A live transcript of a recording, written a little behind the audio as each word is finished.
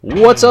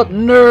What's up,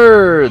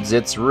 nerds?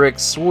 It's Rick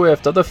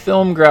Swift of the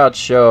Film Grouch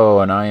Show,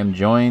 and I am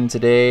joined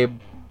today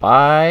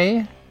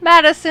by...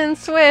 Madison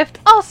Swift,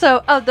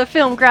 also of the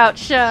Film Grouch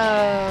Show.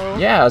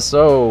 Yeah,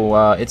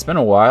 so it's been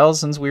a while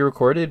since we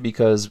recorded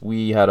because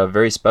we had a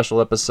very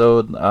special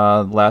episode,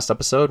 last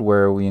episode,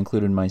 where we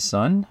included my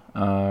son,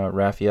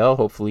 Raphael.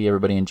 Hopefully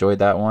everybody enjoyed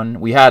that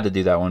one. We had to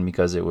do that one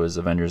because it was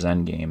Avengers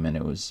Endgame, and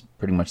it was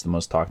pretty much the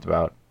most talked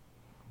about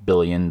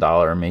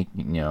billion-dollar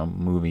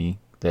movie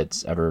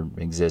that's ever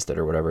existed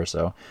or whatever.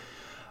 So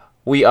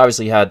we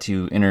obviously had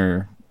to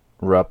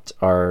interrupt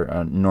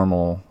our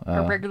normal...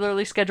 our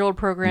regularly scheduled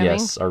programming.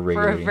 Yes,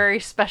 for a very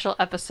special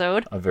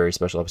episode. A very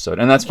special episode.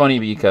 And that's funny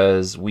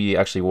because we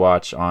actually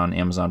watch on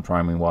Amazon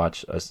Prime, we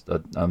watch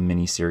a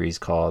mini-series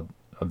called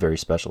A Very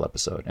Special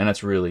Episode. And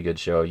it's a really good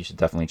show. You should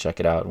definitely check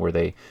it out, where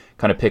they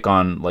kind of pick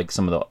on like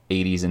some of the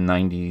 80s and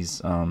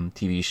 90s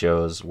TV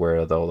shows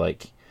where they'll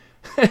like...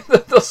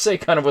 they'll say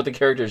kind of what the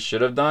characters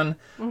should have done.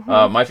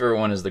 Mm-hmm. My favorite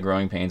one is the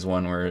Growing Pains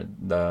one, where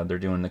they're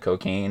doing the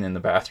cocaine in the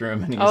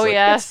bathroom, and he's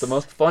yes, it's the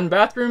most fun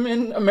bathroom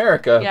in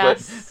America.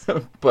 Yes.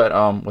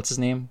 But what's his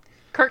name?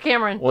 Kirk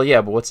Cameron. Well,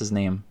 yeah, but what's his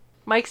name?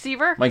 Mike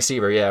Seaver. Mike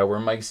Seaver, yeah, where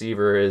Mike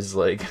Seaver is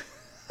like,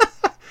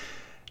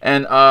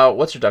 and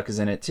what's her duck is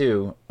in it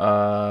too.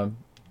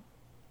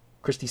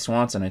 Christy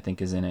Swanson, I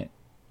think, is in it.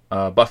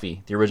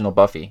 Buffy, the original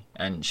Buffy,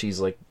 and she's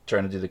like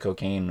trying to do the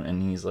cocaine,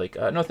 and he's like,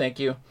 no, thank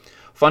you.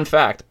 Fun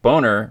fact,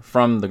 Boner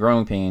from the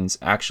Growing Pains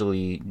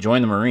actually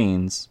joined the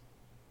Marines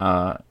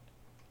on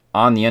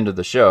the end of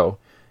the show.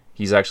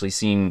 He's actually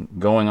seen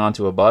going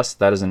onto a bus.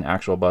 That is an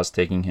actual bus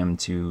taking him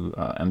to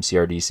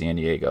MCRD San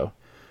Diego.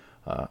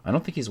 I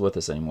don't think he's with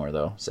us anymore,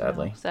 though,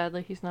 sadly. No,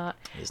 sadly, he's not.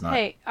 He's not.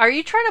 Hey, are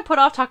you trying to put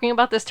off talking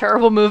about this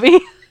terrible movie?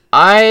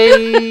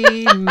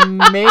 I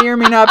may or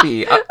may not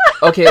be.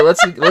 Okay,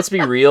 let's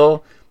be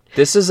real.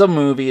 This is a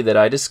movie that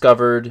I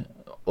discovered,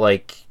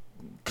 like,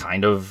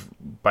 kind of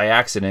by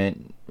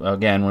accident.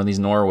 Again, one of these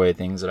Norway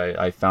things that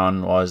I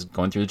found while I was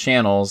going through the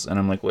channels, and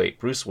I'm like, wait,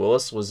 Bruce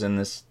Willis was in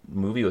this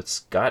movie with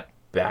Scott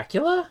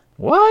Bakula?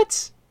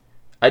 What?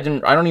 I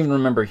don't even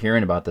remember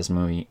hearing about this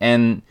movie.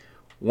 And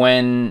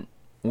when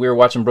we were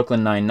watching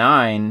Brooklyn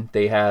Nine-Nine,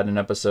 they had an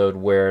episode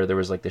where there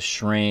was like the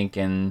shrink,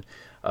 and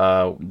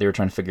they were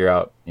trying to figure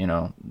out,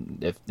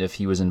 if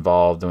he was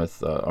involved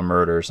with a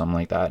murder or something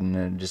like that. And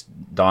it just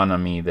dawned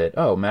on me that,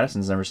 oh,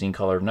 Madison's never seen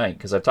Color of Night,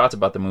 because I've talked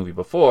about the movie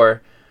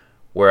before,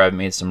 where I've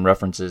made some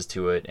references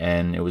to it,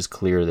 and it was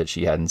clear that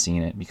she hadn't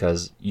seen it,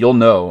 because you'll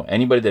know,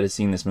 anybody that has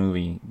seen this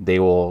movie,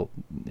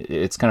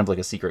 it's kind of like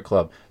a secret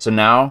club. So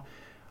now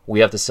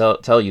we have to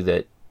tell you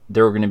that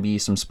there are going to be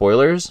some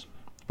spoilers,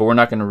 but we're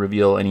not going to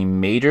reveal any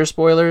major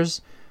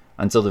spoilers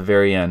until the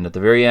very end. At the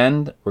very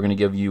end, we're going to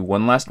give you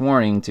one last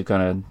warning to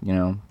kind of,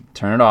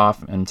 turn it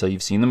off until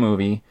you've seen the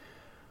movie,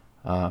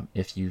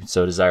 if you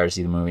so desire to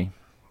see the movie.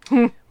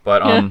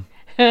 But,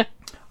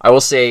 I will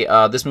say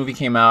this movie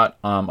came out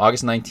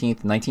August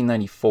 19th,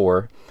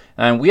 1994,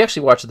 and we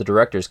actually watched the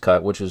director's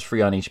cut, which was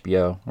free on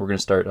HBO. We're going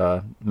to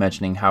start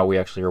mentioning how we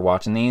actually are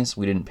watching these.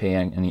 We didn't pay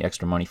any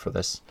extra money for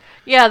this.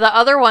 Yeah, the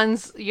other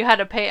ones you had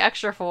to pay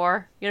extra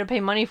for. You had to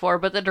pay money for,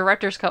 but the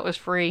director's cut was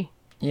free.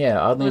 Yeah,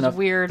 oddly enough,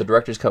 weird. The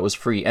director's cut was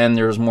free, and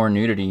there was more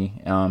nudity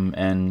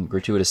and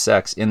gratuitous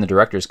sex in the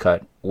director's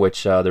cut,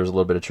 which there was a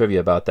little bit of trivia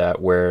about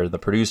that, where the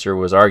producer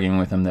was arguing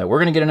with him that we're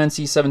going to get an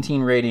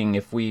NC-17 rating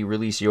if we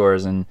release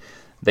yours, and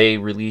they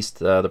released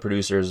the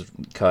producer's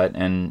cut,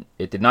 and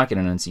it did not get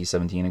an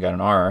NC-17. It got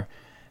an R.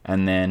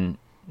 And then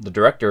the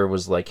director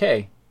was like,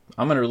 hey,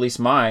 I'm going to release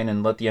mine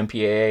and let the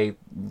MPAA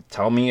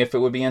tell me if it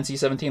would be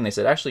NC-17. They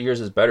said, actually,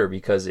 yours is better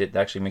because it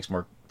actually makes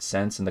more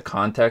sense in the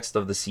context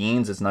of the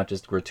scenes. It's not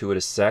just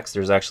gratuitous sex.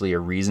 There's actually a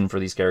reason for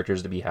these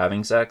characters to be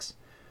having sex.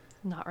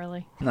 Not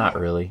really. Not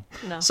really.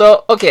 No.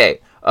 So,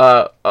 okay.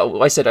 I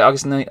said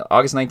August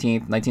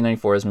 19th,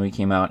 1994, this movie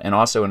came out. And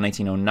also in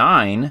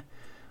 1909...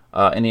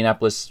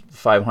 Indianapolis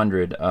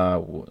 500,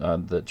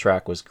 the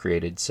track was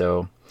created.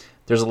 So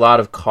there's a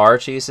lot of car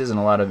chases and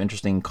a lot of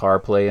interesting car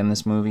play in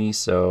this movie.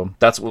 So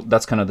that's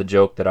kind of the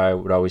joke that I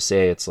would always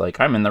say. It's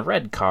like, I'm in the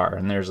red car,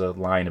 and there's a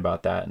line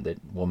about that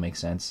will make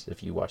sense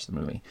if you watch the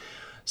movie.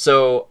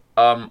 So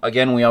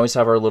again, we always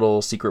have our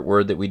little secret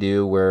word that we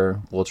do,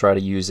 where we'll try to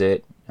use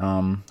it,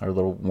 our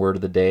little word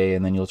of the day,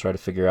 and then you'll try to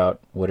figure out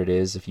what it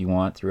is if you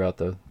want throughout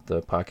the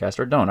podcast,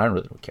 or don't. I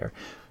really don't care.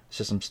 It's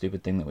just some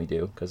stupid thing that we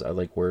do because I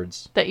like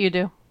words. That you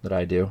do. That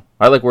I do.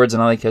 I like words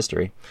and I like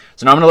history.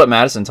 So now I'm going to let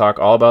Madison talk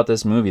all about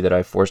this movie that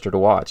I forced her to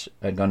watch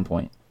at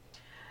gunpoint.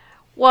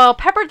 Well,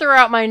 peppered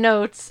throughout my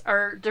notes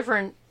are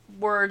different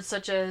words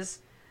such as,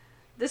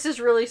 this is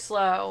really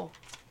slow.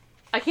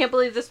 I can't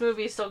believe this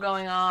movie is still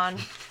going on.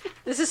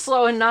 This is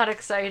slow and not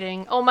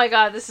exciting. Oh my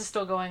god, this is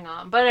still going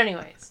on. But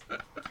anyways,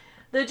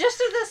 the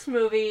gist of this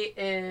movie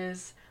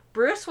is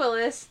Bruce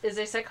Willis is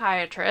a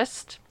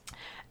psychiatrist.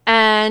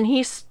 And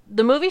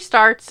the movie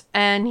starts,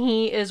 and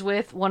he is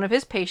with one of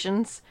his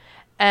patients,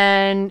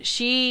 and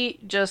she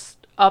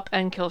just up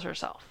and kills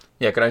herself.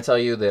 Yeah, can I tell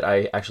you that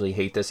I actually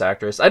hate this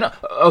actress? I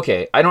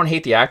don't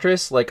hate the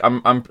actress. Like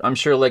I'm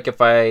sure like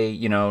if I,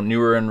 knew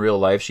her in real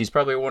life, she's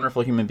probably a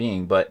wonderful human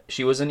being, but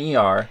she was in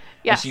ER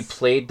Yes. and she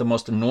played the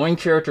most annoying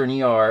character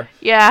in ER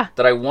Yeah.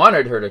 that I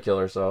wanted her to kill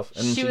herself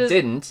and she was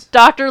didn't.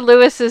 Dr.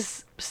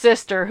 Lewis's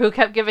sister who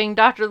kept giving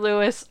Dr.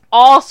 Lewis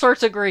all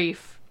sorts of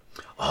grief.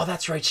 Oh,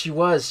 that's right. She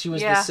was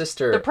Yeah, the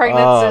sister. the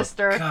pregnant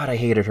sister. God, I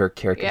hated her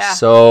character Yeah.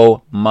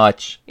 so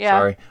much. Yeah.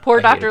 Sorry. Poor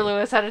I hated Dr. her.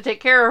 Lewis had to take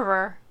care of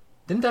her.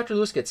 Didn't Dr.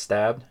 Lewis get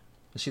stabbed?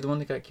 Was she the one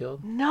that got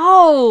killed?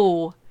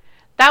 No.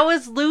 That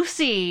was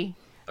Lucy.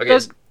 Okay,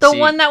 The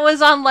one that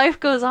was on Life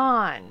Goes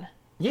On.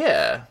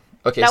 Yeah.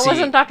 Okay, That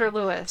wasn't Dr.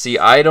 Lewis. See,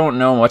 I don't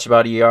know much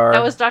about ER.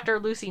 That was Dr.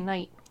 Lucy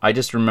Knight. I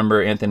just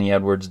remember Anthony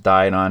Edwards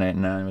died on it,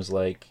 and I was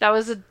like... That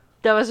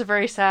was a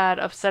very sad,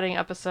 upsetting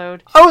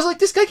episode. I was like,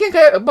 this guy can't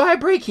get buy a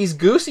break. He's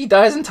Goose, he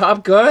dies in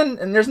Top Gun,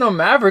 and there's no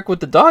Maverick with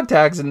the dog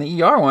tags in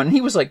the ER one.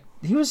 He was,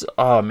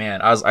 oh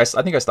man, I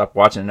think I stopped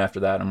watching it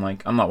after that. I'm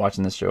like, I'm not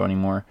watching this show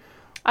anymore.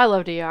 I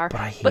loved ER. But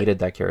I hated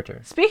that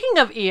character. Speaking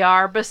of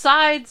ER,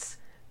 besides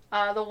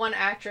the one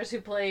actress who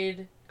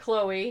played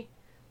Chloe,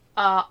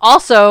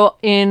 also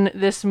in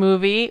this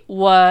movie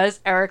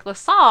was Eric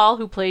LaSalle,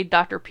 who played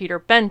Dr. Peter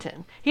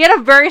Benton. He had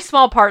a very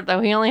small part,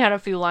 though. He only had a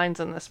few lines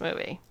in this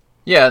movie.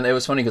 Yeah, and it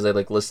was funny because I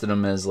listed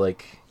him as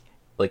like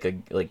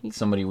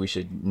somebody we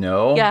should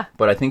know. Yeah.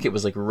 But I think it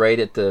was right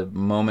at the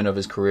moment of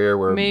his career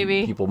where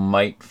Maybe people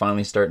might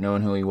finally start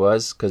knowing who he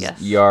was because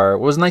Yes. ER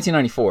was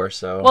 1994.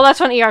 So. Well, that's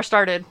when ER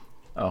started.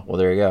 Oh well,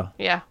 there you go.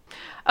 Yeah.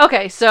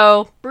 Okay,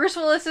 so Bruce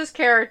Willis's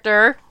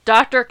character,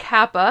 Dr.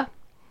 Kappa,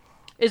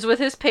 is with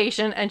his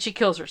patient and she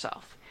kills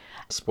herself.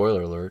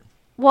 Spoiler alert.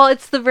 Well,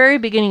 it's the very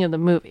beginning of the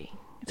movie.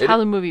 It's It- how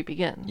the movie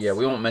begins. Yeah,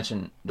 we won't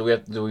mention. Do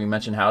we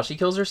mention how she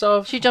kills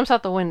herself? She jumps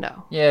out the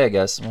window Yeah, I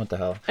guess. What the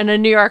hell? in a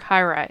New York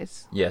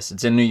high-rise. Yes,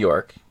 it's in New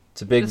York.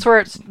 It's a big. That's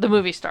where the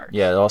movie starts.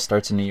 Yeah, it all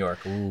starts in New York.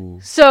 Ooh.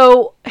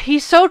 So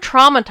he's so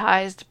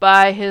traumatized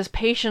by his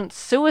patient's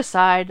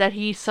suicide that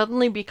he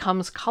suddenly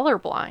becomes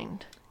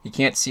colorblind. He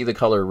can't see the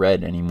color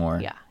red anymore.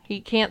 Yeah,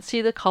 he can't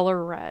see the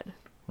color red.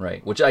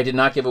 Right, which I did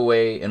not give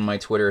away in my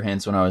Twitter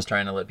hints when I was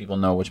trying to let people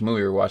know which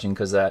movie we were watching,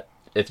 because that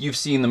if you've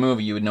seen the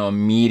movie, you would know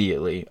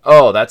immediately.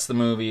 Oh, that's the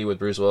movie with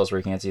Bruce Willis where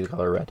he can't see the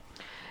color red.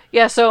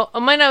 Yeah, so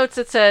on my notes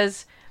it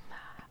says,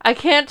 I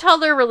can't tell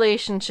their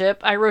relationship.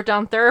 I wrote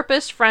down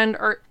therapist, friend,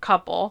 or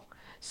couple.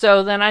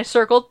 So then I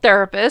circled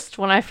therapist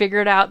when I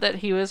figured out that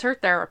he was her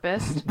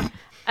therapist.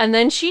 And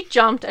then she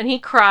jumped and he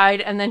cried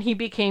and then he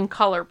became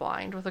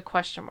colorblind with a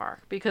question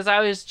mark because I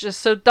was just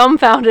so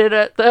dumbfounded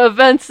at the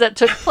events that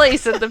took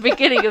place at the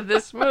beginning of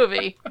this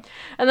movie.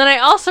 And then I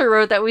also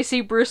wrote that we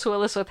see Bruce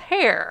Willis with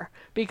hair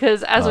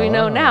because as we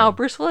know now,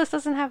 Bruce Willis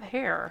doesn't have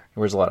hair. He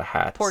wears a lot of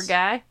hats. Poor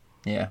guy.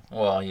 Yeah,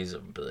 well, he's a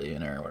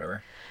billionaire or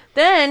whatever.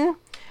 Then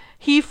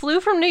he flew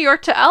from New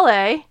York to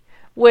LA,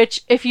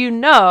 which if you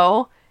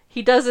know,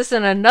 he does this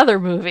in another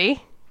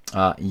movie.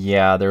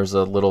 Yeah, there's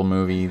a little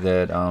movie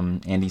that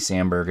Andy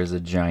Samberg is a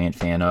giant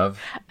fan of.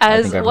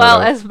 As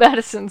well as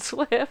Madison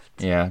Swift.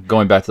 Yeah,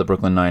 going back to the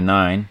Brooklyn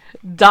Nine-Nine.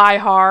 Die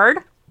Hard.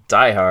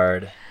 Die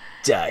Hard.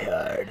 Die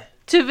Hard.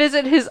 To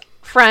visit his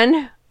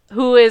friend,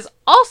 who is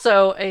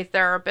also a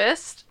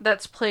therapist,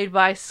 that's played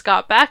by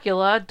Scott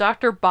Bakula,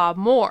 Dr. Bob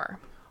Moore.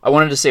 I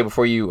wanted to say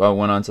before you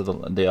went on to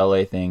the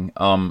LA thing,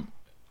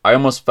 I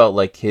almost felt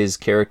like his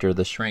character,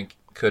 the Shrink,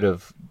 could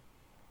have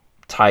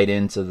tied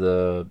into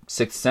the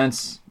Sixth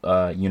Sense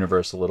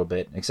universe a little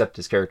bit, except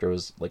his character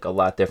was a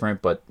lot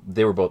different, but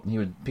they were both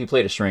he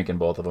played a shrink in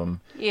both of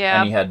them. Yeah.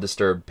 And he had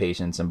disturbed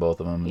patients in both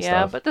of them and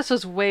Yeah, stuff. but this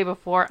was way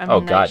before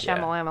God, Night yeah.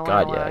 Shyamalan.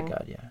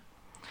 God, yeah.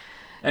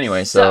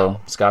 Anyway,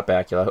 so Scott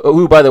Bakula,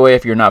 who, by the way,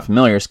 if you're not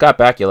familiar, Scott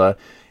Bakula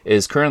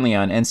is currently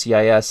on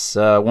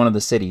NCIS, one of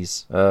the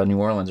cities, New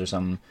Orleans or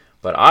something.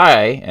 But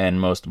I, and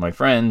most of my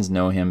friends,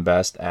 know him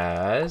best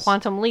as...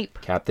 Quantum Leap.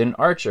 Captain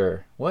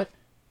Archer. What?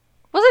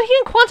 Wasn't he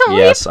in Quantum Leap?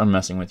 Yes, I'm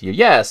messing with you.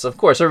 Yes, of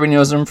course. Everybody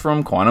knows him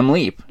from Quantum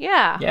Leap.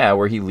 Yeah. Yeah,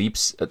 where he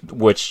leaps,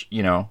 which,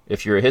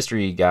 if you're a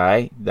history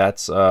guy,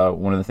 that's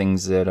one of the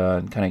things that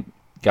kind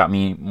of got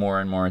me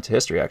more and more into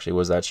history, actually,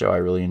 was that show. I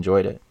really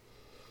enjoyed it.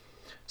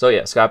 So,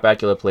 yeah, Scott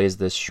Bakula plays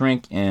this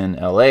shrink in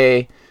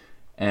L.A.,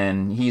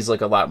 and he's a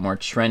lot more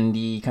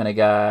trendy kind of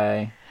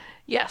guy.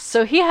 Yes,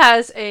 so he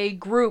has a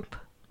group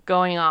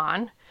going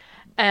on,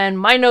 and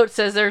my note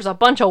says there's a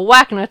bunch of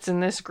whacknuts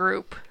in this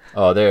group.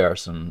 Oh, there are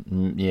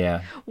some,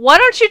 yeah. Why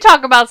don't you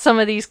talk about some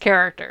of these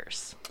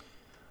characters?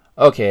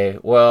 Okay,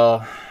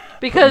 well...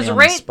 Because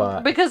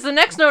because the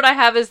next note I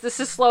have is this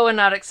is slow and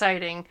not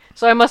exciting,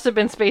 so I must have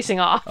been spacing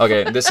off.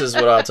 Okay, this is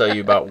what I'll tell you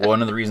about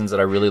one of the reasons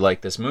that I really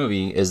like this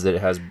movie is that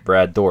it has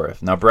Brad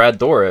Dourif. Now, Brad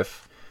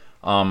Dourif,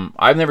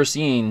 I've never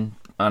seen...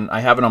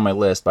 I have it on my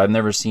list, but I've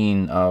never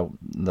seen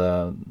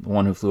the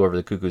one who flew over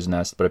the cuckoo's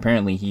nest. But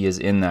apparently he is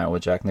in that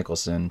with Jack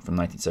Nicholson from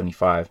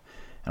 1975.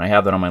 And I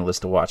have that on my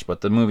list to watch. But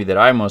the movie that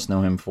I most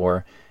know him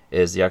for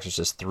is The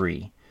Exorcist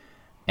 3.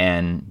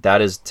 And that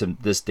is, to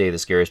this day, the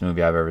scariest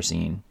movie I've ever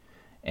seen.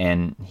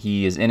 and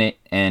he is in it,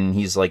 and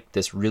he's like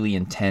this really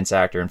intense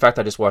actor. In fact,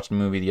 I just watched a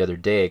movie the other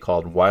day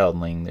called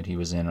Wildling that he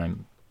was in.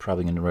 I'm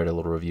probably going to write a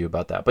little review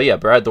about that. But yeah,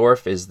 Brad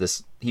Dourif is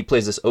this, he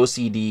plays this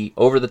OCD,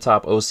 over the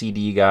top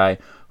OCD guy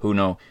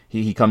who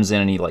he comes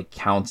in and he like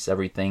counts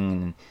everything,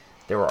 and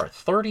there are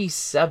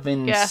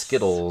 37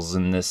 Skittles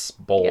in this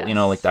bowl,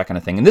 like that kind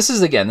of thing. And this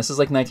is like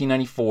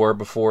 1994,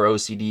 before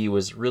OCD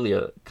was really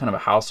a kind of a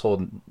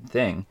household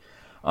thing.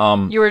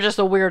 You were just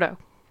a weirdo.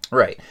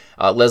 Right.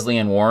 Leslie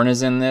Ann Warren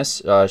is in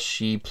this.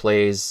 She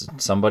plays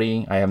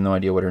somebody. I have no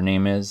idea what her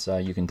name is.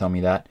 You can tell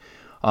me that.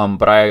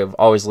 But I've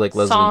always liked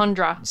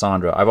Sandra.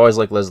 I've always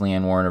liked Leslie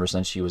Ann Warren ever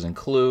since she was in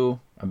Clue.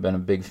 I've been a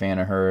big fan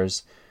of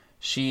hers.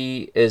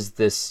 She is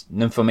this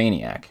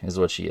nymphomaniac, is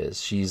what she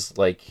is. She's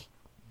like,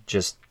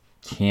 just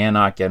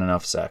cannot get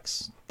enough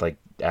sex, like,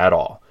 at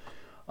all.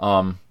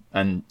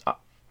 And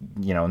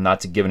not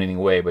to give anything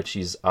away, but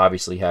she's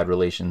obviously had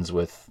relations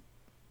with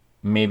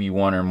maybe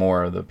one or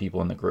more of the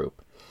people in the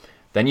group.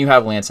 Then you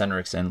have Lance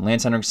Henriksen.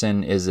 Lance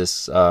Henriksen is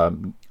this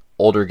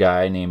older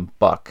guy named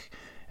Buck.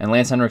 And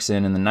Lance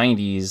Henriksen in the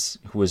 90s,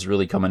 who was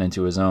really coming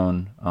into his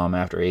own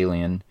after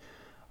Aliens,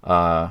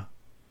 I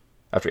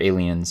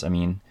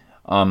mean.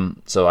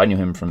 So I knew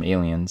him from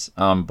Aliens.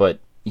 But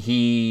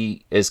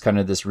he is kind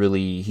of this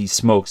really, he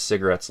smokes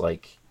cigarettes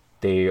like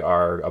they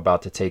are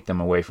about to take them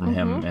away from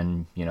him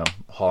and,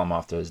 haul him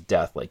off to his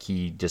death. Like,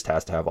 he just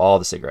has to have all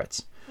the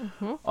cigarettes.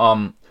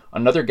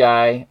 Another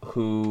guy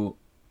who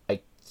I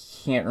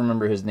can't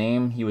remember his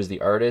name, he was the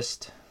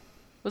artist.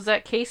 Was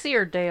that Casey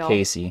or Dale?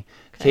 Casey.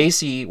 Okay.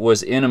 Casey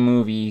was in a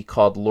movie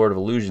called Lord of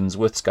Illusions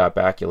with Scott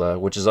Bakula,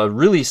 which is a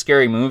really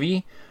scary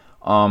movie.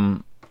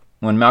 When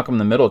Malcolm in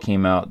the Middle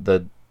came out,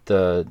 the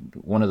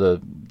one of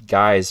the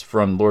guys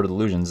from Lord of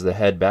Illusions, the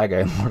head bad guy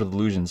in Lord of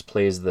Illusions,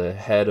 plays the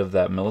head of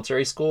that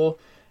military school.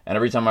 And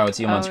every time I would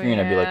see him on screen,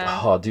 I'd be like,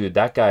 oh, dude,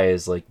 that guy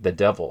is like the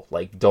devil.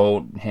 Like,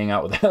 don't hang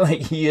out with that.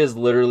 Like, he is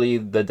literally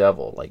the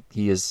devil. Like,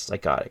 he is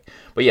psychotic.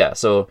 But yeah,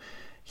 so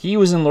he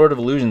was in Lord of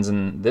Illusions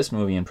in this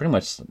movie, and pretty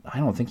much, I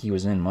don't think he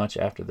was in much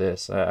after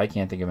this. I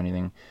can't think of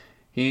anything.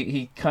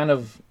 He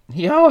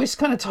always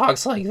kind of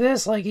talks like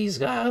this, like he's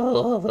got, I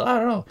don't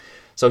know.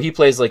 So he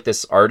plays like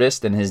this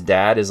artist, and his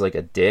dad is like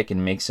a dick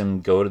and makes him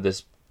go to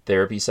this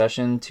therapy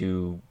session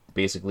to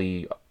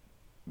basically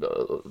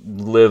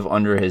live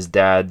under his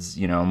dad's,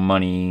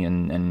 money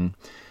and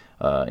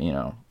what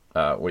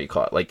do you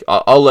call it? Like,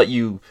 I'll let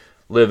you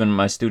live in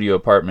my studio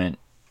apartment,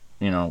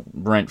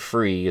 rent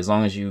free, as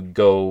long as you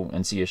go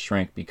and see a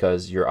shrink,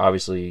 because you're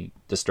obviously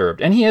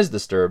disturbed. And he is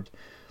disturbed.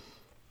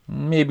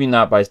 Maybe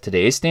not by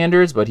today's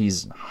standards, but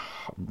he's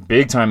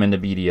big time into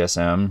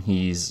BDSM.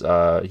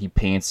 He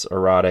paints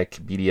erotic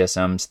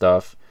BDSM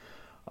stuff.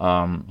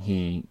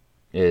 He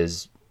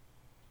is,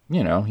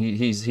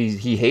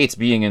 he hates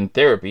being in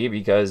therapy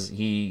because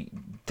he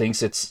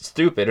thinks it's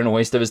stupid and a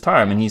waste of his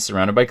time, and he's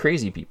surrounded by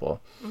crazy people.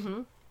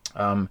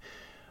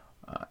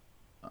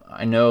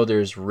 I know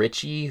there's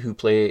Richie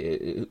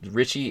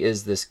Richie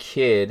is this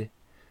kid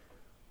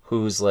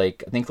who's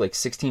like, I think like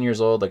 16 years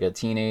old, like a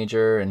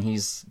teenager, and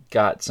he's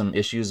got some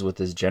issues with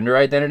his gender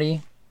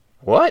identity.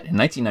 What? In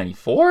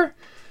 1994?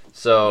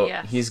 So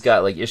yes. He's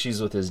got like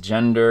issues with his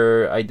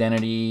gender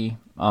identity,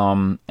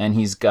 and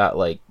he's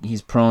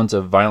prone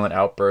to violent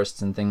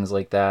outbursts and things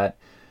like that.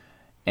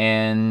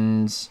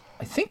 And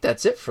I think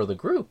that's it for the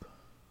group.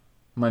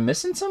 Am I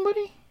missing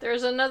somebody?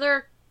 There's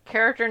another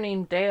character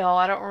named Dale.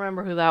 I don't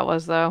remember who that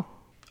was, though.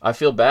 I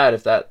feel bad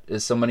if that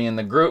is somebody in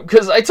the group,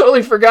 because I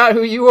totally forgot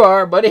who you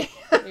are, buddy.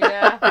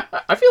 Yeah.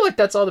 I feel like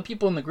that's all the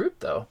people in the group,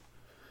 though.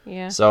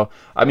 Yeah. So,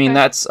 I mean,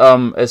 that's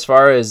as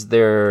far as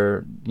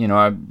their,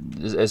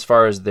 as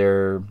far as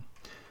their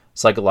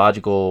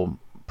psychological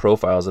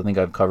profiles, I think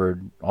I've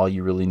covered all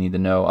you really need to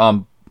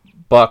know.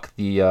 Buck,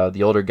 the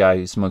older guy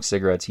who smokes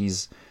cigarettes,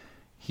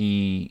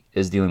 he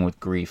is dealing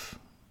with grief.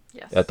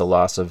 Yes. At the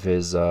loss of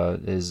his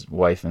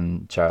wife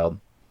and child.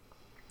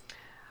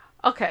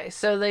 Okay,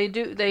 so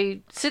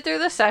they sit through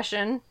the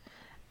session,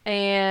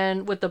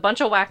 and with a bunch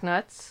of whack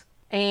nuts,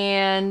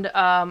 and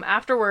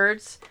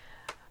afterwards,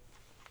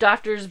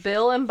 Doctors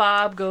Bill and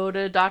Bob go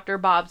to Dr.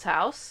 Bob's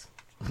house,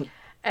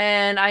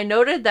 and I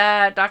noted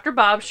that Dr.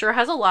 Bob sure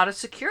has a lot of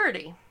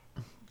security.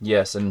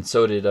 Yes, and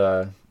so did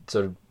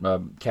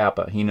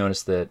Kappa. He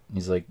noticed that.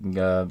 He's like,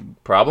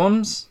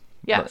 problems?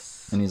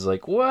 Yes. And he's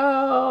like,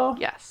 well...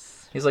 Yes.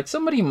 He's like,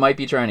 somebody might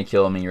be trying to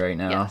kill me right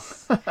now.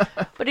 Yes.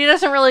 But he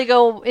doesn't really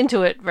go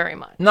into it very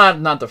much.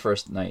 Not the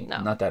first night.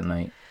 No. Not that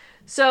night.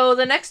 So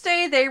the next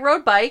day they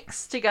rode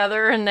bikes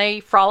together and they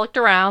frolicked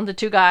around, the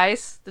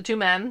two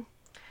men.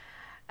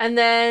 And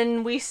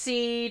then we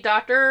see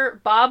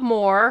Dr. Bob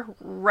Moore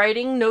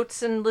writing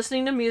notes and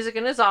listening to music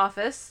in his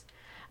office.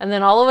 And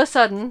then all of a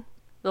sudden,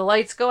 the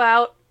lights go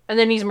out and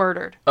then he's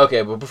murdered.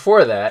 Okay, but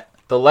before that,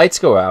 the lights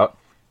go out.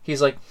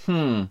 He's like,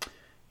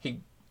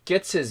 He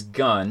gets his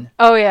gun.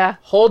 Oh, yeah.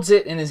 Holds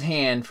it in his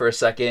hand for a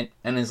second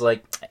and is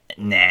like,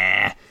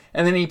 nah.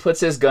 And then he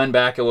puts his gun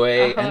back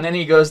away, and then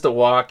he goes to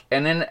walk.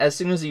 And then as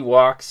soon as he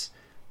walks,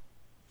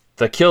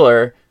 the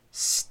killer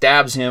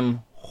stabs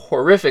him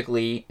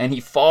horrifically, and he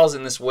falls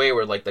in this way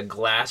where like the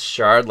glass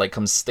shard like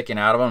comes sticking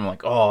out of him. I'm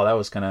like, oh, that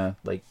was kind of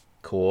like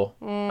cool.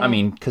 I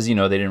mean, because they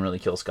didn't really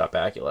kill Scott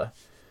Bakula.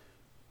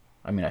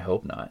 I mean, I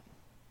hope not.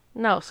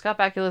 No, Scott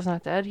Bakula's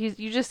not dead.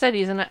 You just said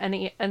he's in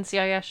an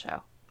NCIS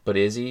show. But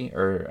is he?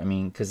 Or I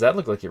mean, because that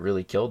looked like it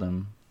really killed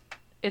him.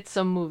 It's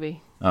a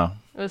movie. Oh.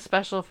 It was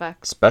special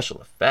effects. Special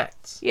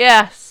effects.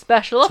 Yeah,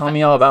 special effects. Tell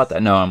me all about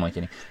that. No, I'm like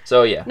kidding.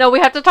 So yeah. No, we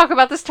have to talk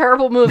about this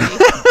terrible movie.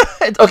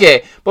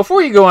 Okay,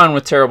 before you go on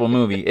with terrible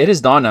movie, it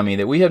has dawned on me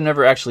that we have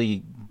never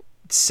actually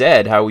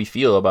said how we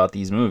feel about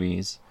these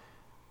movies.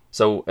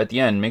 So at the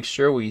end, make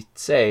sure we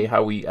say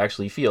how we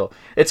actually feel.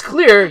 It's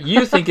clear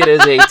you think it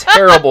is a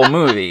terrible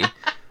movie,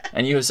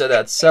 and you have said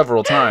that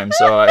several times.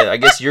 So I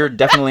guess you're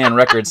definitely on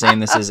record saying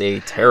this is a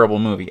terrible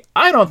movie.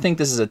 I don't think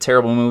this is a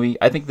terrible movie.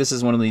 I think this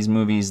is one of these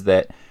movies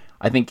that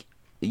I think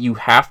you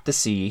have to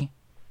see.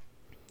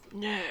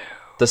 No.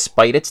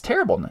 Despite its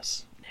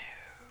terribleness.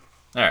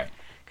 No. All right.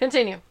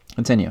 Continue.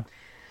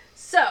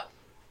 So,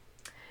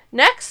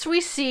 next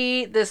we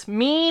see this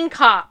mean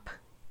cop.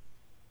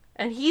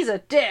 And he's a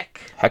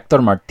dick.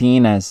 Hector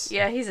Martinez.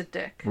 Yeah, he's a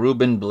dick.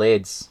 Ruben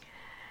Blades.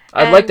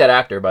 I like that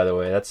actor, by the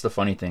way. That's the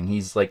funny thing.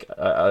 He's like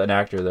an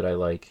actor that I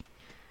like.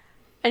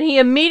 And he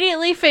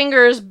immediately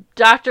fingers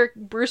Dr.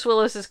 Bruce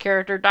Willis's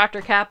character,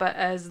 Dr. Kappa,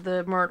 as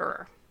the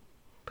murderer.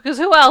 Because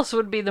who else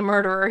would be the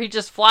murderer? He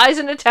just flies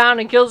into town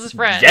and kills his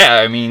friend. Yeah,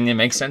 I mean, it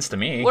makes sense to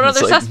me. What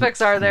other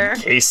suspects are there?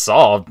 Case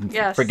solved.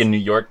 Yes. Freaking New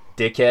York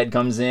dickhead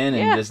comes in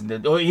and just,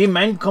 oh, hey,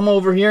 man, come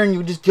over here and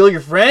you just kill your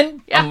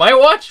friend? Yeah. On my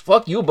watch?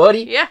 Fuck you,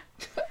 buddy. Yeah.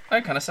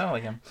 I kind of sound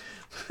like him.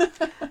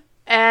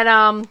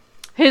 And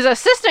his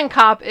assistant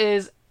cop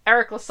is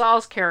Eric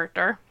LaSalle's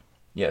character.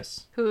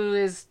 Yes. Who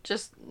is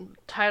just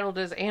titled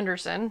as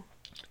Anderson.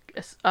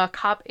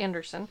 Cop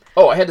Anderson.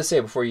 Oh, I had to say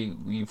before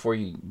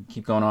you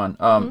keep going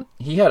on.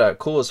 He had a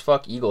cool as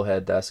fuck eagle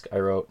head desk. I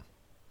wrote.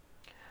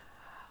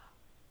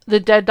 The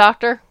dead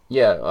doctor.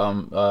 Yeah.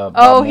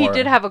 Bob he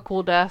did have a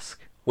cool desk.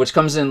 Which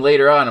comes in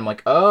later on. I'm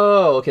like,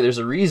 oh, okay. There's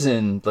a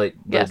reason. Like,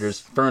 yes. There's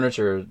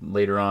furniture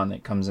later on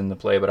that comes into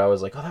play. But I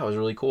was like, oh, that was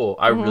really cool.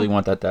 I really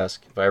want that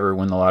desk. If I ever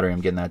win the lottery, I'm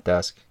getting that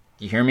desk.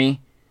 You hear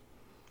me?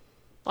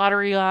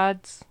 Lottery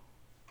odds.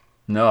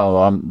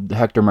 No,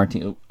 Hector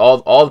Martinez.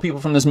 All the people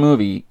from this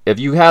movie. If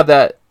you have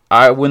that,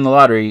 I win the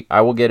lottery.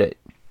 I will get it.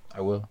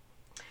 I will.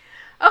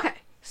 Okay,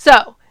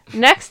 so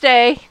next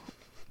day,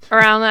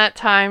 around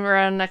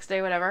next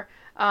day, whatever.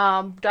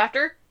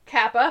 Dr.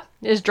 Kappa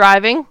is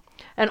driving,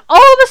 and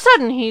all of a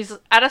sudden he's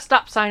at a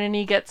stop sign and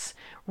he gets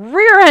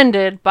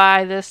rear-ended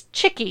by this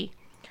chickie.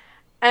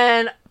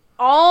 And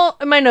all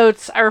in my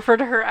notes, I refer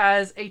to her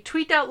as a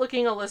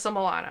tweaked-out-looking Alyssa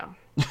Milano.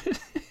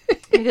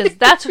 Because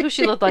that's who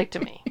she looked like to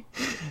me.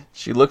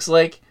 She looks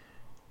like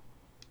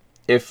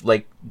if,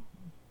 like,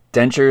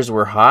 dentures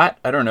were hot.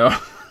 I don't know.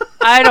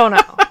 I don't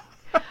know.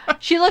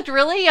 She looked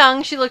really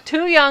young. She looked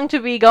too young to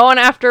be going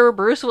after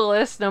Bruce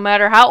Willis, no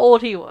matter how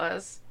old he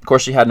was. Of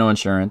course, she had no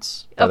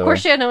insurance. Of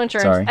course, she had no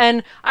insurance. Sorry.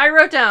 And I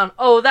wrote down,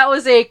 oh, that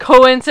was a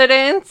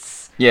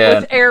coincidence. Yeah.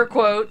 With air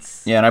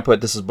quotes. Yeah, and I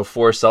put this is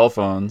before cell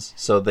phones,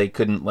 so they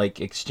couldn't, like,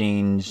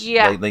 exchange.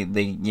 Yeah. Like,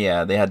 they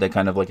had to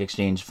kind of, like,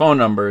 exchange phone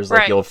numbers, like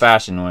right. the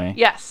old-fashioned way.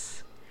 Yes.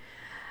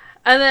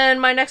 And then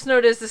my next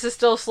note is this is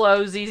still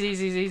slow. Z.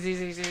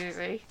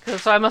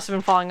 So I must have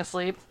been falling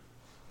asleep.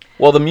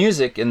 Well, the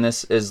music in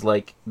this is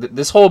like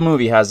this whole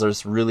movie has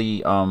this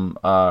really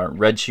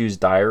Red Shoes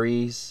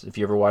Diaries. If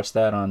you ever watched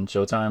that on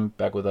Showtime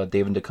back with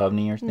David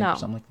Duchovny or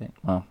something like that.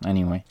 Well,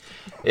 anyway,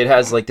 it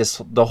has like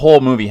this. The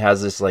whole movie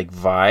has this like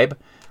vibe.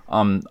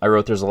 I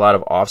wrote there's a lot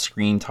of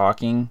off-screen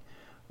talking,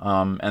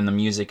 and the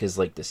music is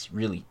like this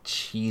really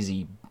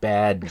cheesy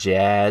bad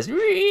jazz.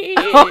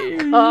 Oh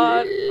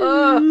God!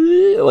 Ugh.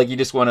 Like you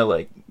just want to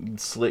like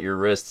slit your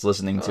wrists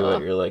listening to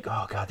it. You're like,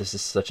 oh God, this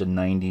is such a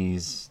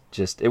 '90s.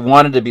 Just it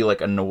wanted to be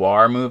like a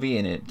noir movie,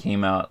 and it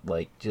came out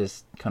like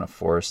just kind of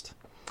forced.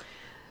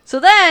 So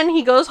then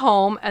he goes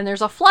home, and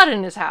there's a flood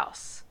in his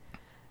house,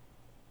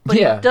 but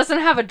he doesn't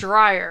have a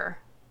dryer.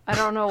 I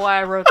don't know why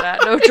I wrote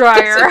that. No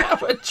dryer. He doesn't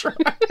have a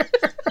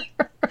dryer.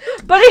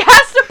 But he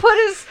has to put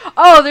his...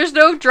 there's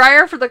no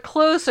dryer for the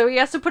clothes, so he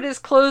has to put his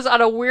clothes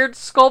on a weird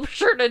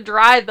sculpture to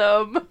dry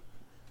them.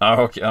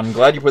 Oh, okay. I'm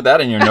glad you put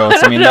that in your notes.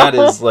 I mean, that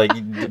is like...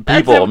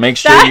 People, make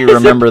sure you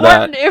remember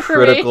that.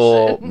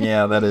 Critical...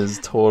 Yeah, that is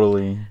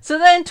totally... So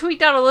then,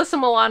 tweaked out Alyssa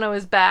Milano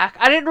is back.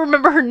 I didn't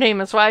remember her name,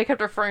 that's why I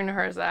kept referring to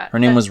her as that. Her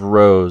name was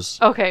Rose.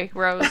 Okay,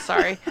 Rose,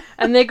 sorry.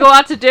 And they go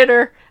out to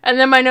dinner, and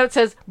then my note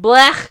says,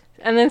 blech,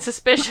 and then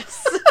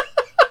suspicious.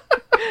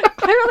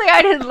 Clearly,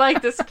 I didn't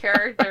like this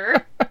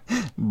character.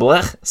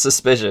 Blech,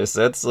 suspicious.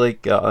 That's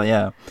like,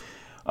 yeah.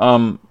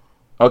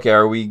 Okay,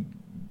 are we...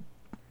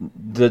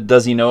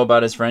 does he know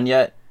about his friend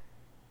yet?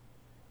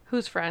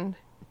 Whose friend?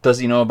 Does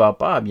he know about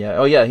Bob yet?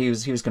 Oh, yeah, he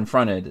was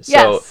confronted.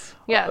 Yes,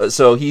 yes.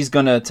 So he's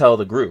going to tell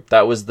the group.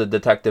 That was the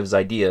detective's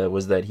idea,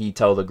 was that he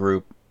tell the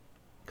group.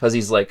 Because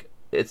he's like,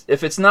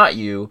 if it's not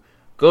you,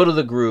 go to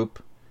the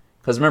group.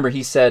 Because remember,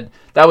 he said,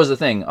 that was the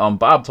thing.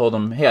 Bob told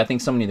him, hey, I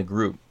think somebody in the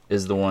group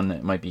is the one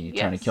that might be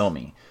trying to kill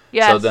me.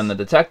 Yes. So then the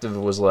detective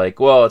was like,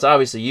 well, it's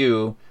obviously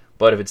you,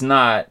 but if it's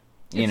not,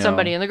 It's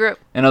somebody in the group.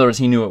 In other words,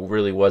 he knew it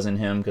really wasn't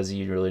him because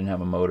he really didn't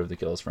have a motive to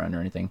kill his friend or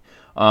anything.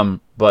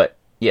 But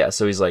yeah,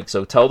 so he's like,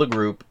 so tell the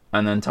group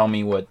and then tell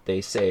me what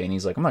they say. And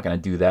he's like, I'm not going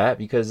to do that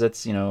because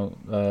that's,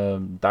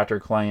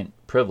 doctor-client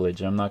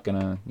privilege. I'm not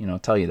going to,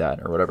 tell you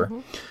that or whatever.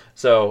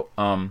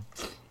 Mm-hmm.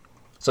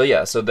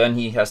 So then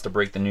he has to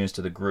break the news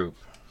to the group.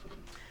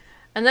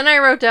 And then I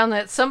wrote down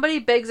that somebody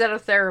begs out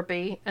of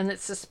therapy, and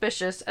it's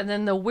suspicious. And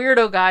then the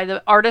weirdo guy,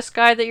 the artist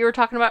guy that you were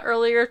talking about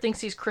earlier, thinks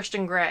he's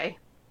Christian Grey.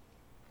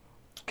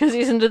 Because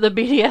he's into the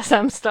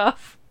BDSM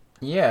stuff.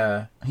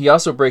 Yeah. He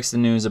also breaks the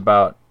news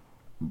about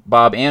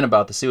Bob and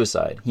about the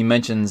suicide. He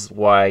mentions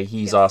why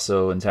he's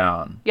also in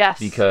town. Yes.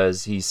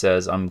 Because he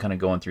says, I'm kind of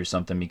going through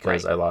something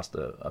because I lost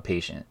a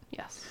patient.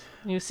 Yes.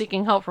 He was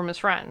seeking help from his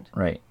friend.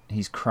 Right.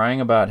 He's crying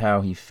about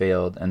how he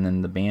failed, and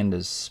then the band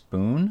is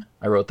Spoon.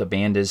 I wrote the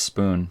band is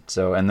Spoon.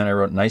 And then I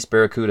wrote Nice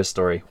Barracuda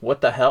Story.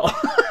 What the hell?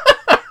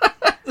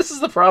 This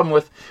is the problem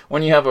with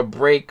when you have a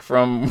break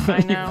from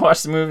when you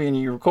watch the movie and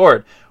you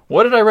record.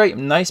 What did I write?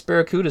 Nice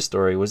Barracuda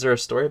Story. Was there a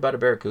story about a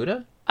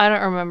barracuda? I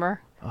don't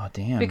remember. Oh,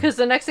 damn. Because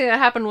the next thing that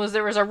happened was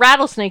there was a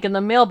rattlesnake in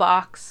the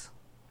mailbox.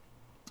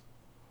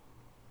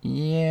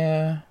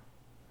 Yeah.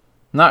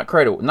 Not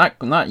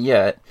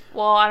yet.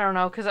 Well, I don't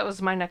know, because that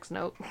was my next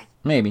note.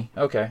 Maybe.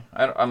 Okay.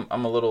 I'm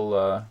a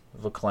little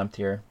verklempt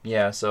here.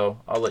 Yeah, so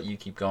I'll let you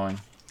keep going.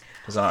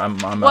 Because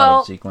I'm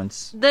out of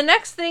sequence. The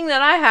next thing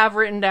that I have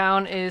written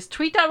down is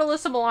tweet out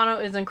Alyssa Milano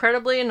is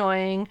incredibly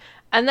annoying,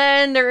 and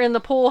then they're in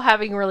the pool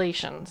having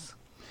relations.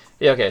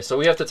 Yeah, okay, so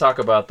we have to talk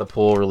about the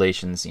pool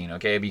relation scene,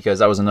 okay? Because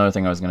that was another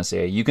thing I was going to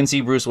say. You can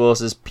see Bruce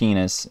Willis's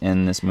penis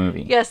in this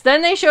movie. Yes,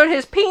 then they showed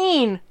his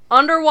peen.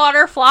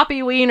 Underwater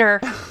floppy wiener.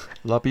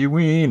 Floppy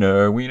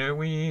wiener,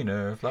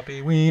 wiener,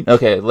 floppy wiener.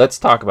 Okay, let's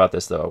talk about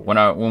this, though.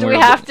 Do we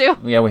have to?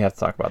 Yeah, we have to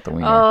talk about the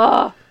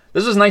wiener.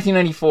 This was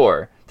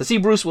 1994. To see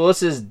Bruce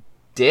Willis's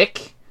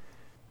dick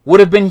would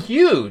have been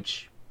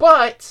huge.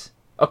 But,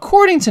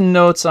 according to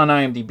notes on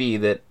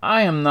IMDb that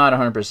I am not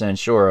 100%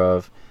 sure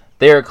of,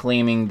 they are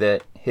claiming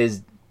that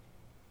his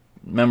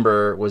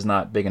member was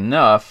not big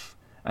enough,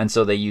 and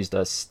so they used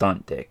a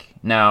stunt dick.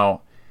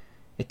 Now,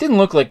 it didn't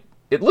look like...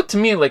 It looked to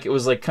me like it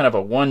was like kind of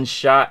a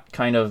one-shot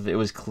kind of... It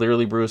was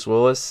clearly Bruce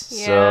Willis.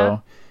 Yeah.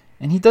 So,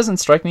 and he doesn't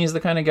strike me as the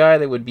kind of guy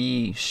that would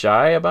be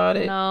shy about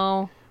it.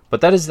 No.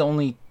 But that is the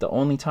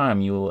only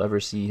time you will ever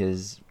see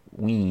his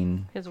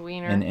wiener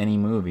in any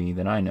movie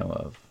that I know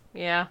of.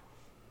 Yeah.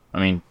 I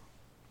mean,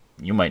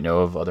 you might know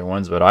of other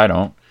ones, but I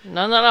don't.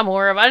 None that I'm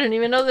aware of. I didn't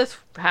even know this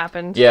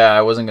happened. Yeah,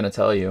 I wasn't going to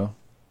tell you.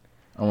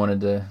 I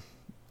wanted to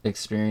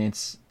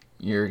experience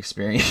your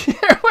experience.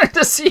 I wanted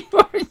to see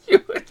what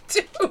you would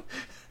do.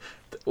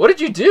 What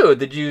did you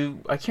do?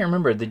 I can't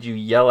remember. Did you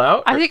yell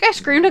out? I think I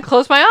screamed and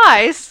closed my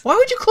eyes. Why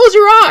would you close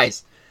your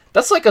eyes?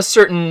 That's like a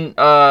certain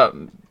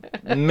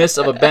miss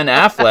of a Ben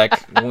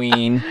Affleck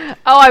ween.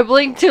 Oh, I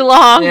blinked too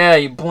long. Yeah,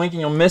 you blink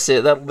and you'll miss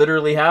it. That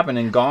literally happened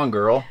in Gone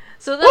Girl.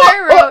 So then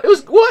I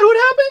wrote...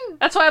 What happened?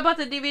 That's why I bought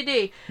the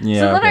DVD. Yeah,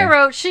 so then I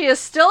wrote, she is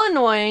still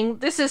annoying.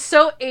 This is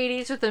so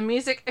 80s with the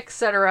music,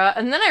 etc.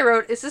 And then I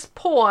wrote, is this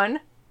porn?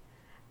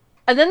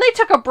 And then they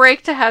took a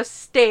break to have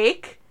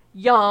steak.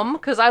 Yum,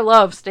 because I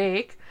love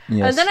steak.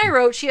 Yes. And then I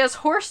wrote, she has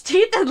horse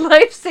teeth and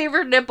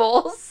lifesaver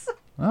nipples.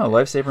 Oh,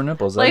 lifesaver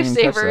nipples.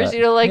 Lifesavers,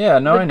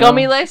 the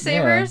gummy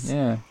lifesavers?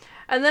 Yeah.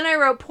 And then I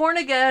wrote, porn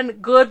again,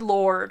 good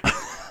lord.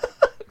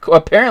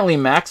 Apparently,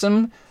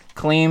 Maxim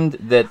claimed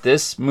that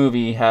this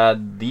movie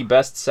had the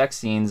best sex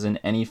scenes in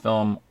any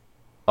film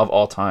of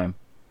all time.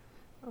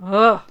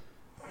 Ugh.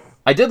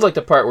 I did like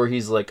the part where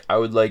he's like, I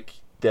would like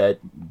that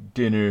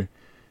dinner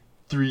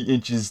 3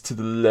 inches to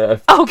the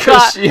left. Oh,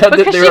 God. They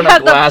were on a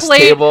glass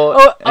table.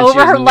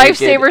 Over her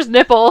lifesaver's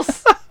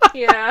nipples.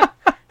 Yeah.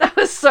 That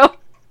was so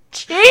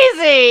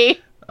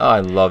cheesy. Oh,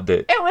 I loved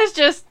it. It was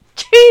just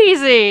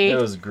cheesy.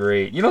 It was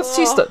great. You don't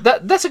see stuff.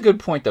 That's a good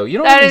point, though. You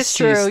don't really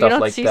see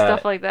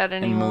stuff like that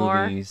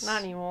anymore. In movies.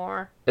 Not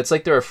anymore. It's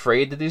like they're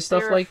afraid to do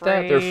stuff like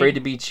that. They're afraid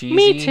to be cheesy.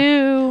 Me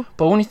too.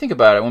 But when you think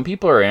about it, when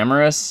people are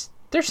amorous,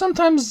 they're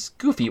sometimes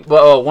goofy.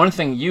 Well, one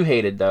thing you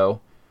hated, though,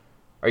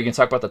 are you going to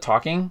talk about the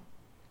talking?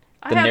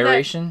 The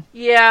narration?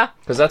 Yeah.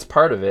 Because that's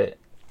part of it.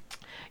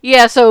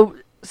 Yeah, so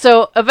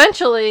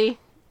eventually,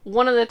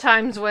 one of the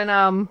times when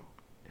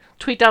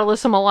Tweet Out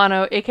Alyssa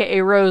Milano,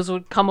 a.k.a. Rose,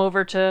 would come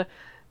over to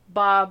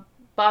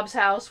Bob's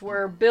house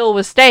where Bill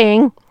was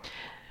staying,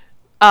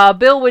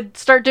 Bill would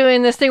start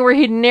doing this thing where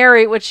he'd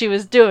narrate what she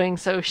was doing.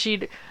 So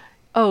she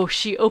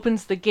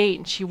opens the gate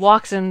and she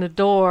walks in the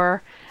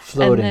door.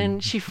 Floating. And then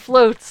she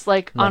floats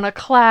on a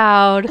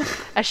cloud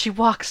as she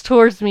walks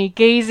towards me,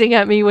 gazing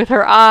at me with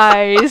her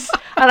eyes.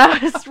 And I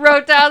just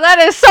wrote down, that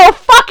is so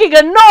fucking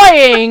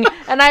annoying!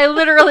 And I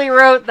literally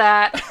wrote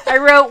that. I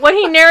wrote, when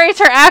he narrates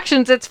her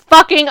actions, it's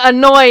fucking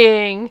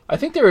annoying. I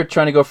think they were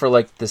trying to go for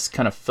this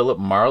kind of Philip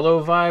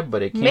Marlowe vibe,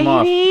 but it came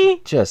off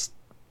just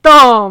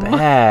dumb.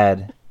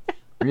 Bad.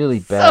 Really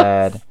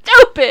bad. So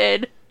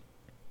stupid.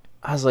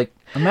 I was like,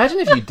 imagine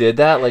if you did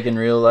that in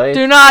real life.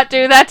 Do not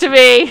do that to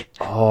me.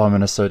 Oh, I'm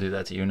gonna so do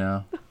that to you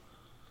now.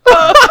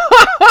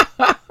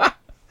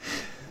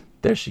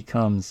 There she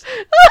comes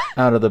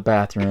out of the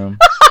bathroom.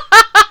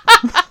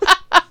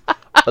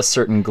 A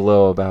certain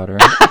glow about her.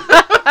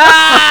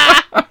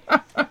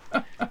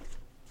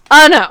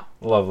 Oh, no.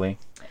 Lovely.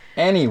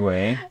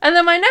 Anyway. And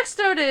then my next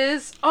note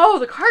is,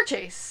 the car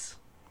chase.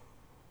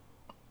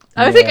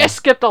 I think I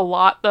skipped a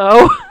lot,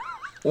 though.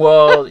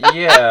 Well,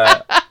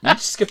 yeah. You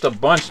skipped a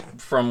bunch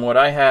from what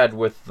I had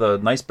with the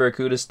Nice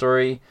Barracuda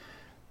story.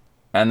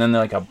 And then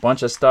like a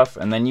bunch of stuff.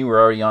 And then you were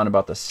already on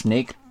about the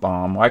snake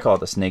bomb. Well, I call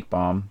it the snake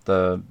bomb.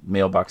 The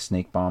mailbox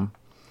snake bomb.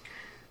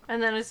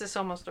 And then is this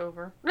almost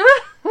over?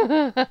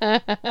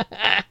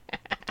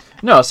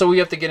 No, so we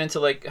have to get into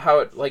how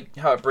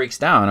it breaks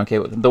down. Okay,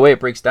 the way it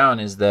breaks down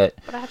is that.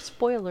 But I have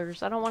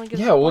spoilers. I don't want to give.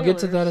 Yeah, spoilers. we'll get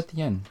to that at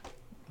the end.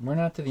 We're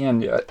not to the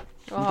end yet.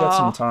 We got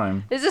some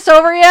time. Is this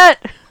over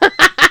yet?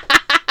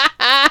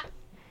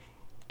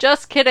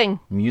 Just kidding.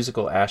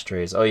 Musical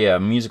ashtrays. Oh yeah,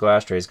 musical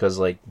ashtrays. Because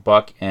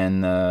Buck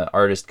and the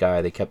artist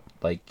guy, they kept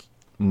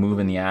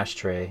moving the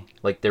ashtray.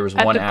 There was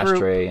one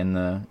ashtray in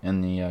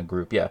the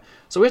group. Yeah.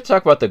 So we have to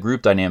talk about the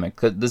group dynamic,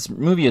 because this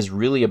movie is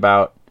really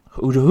about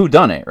who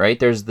done it, right?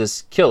 There's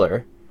this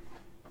killer,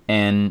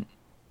 and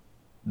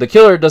the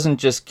killer doesn't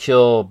just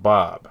kill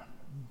Bob.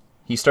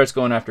 He starts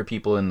going after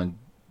people in the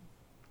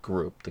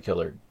group. The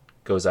killer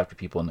goes after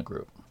people in the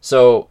group.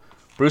 So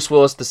Bruce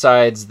Willis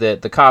decides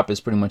that the cop is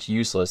pretty much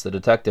useless. The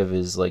detective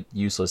is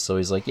useless. So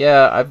he's like,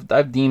 yeah,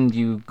 I've deemed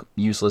you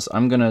useless.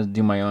 I'm going to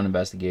do my own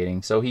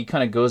investigating. So he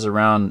kind of goes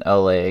around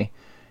LA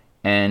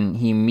and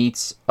he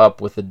meets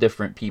up with the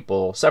different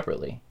people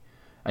separately.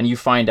 And you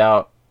find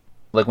out,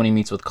 when he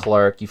meets with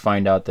Clark, you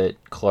find out that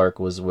Clark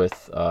was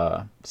with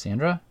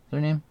Sandra, is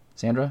her name?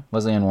 Sandra?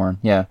 Leslie Ann Warren.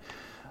 Yeah.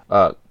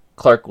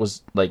 Clark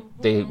was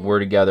they were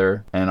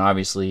together, and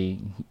obviously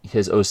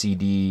his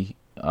OCD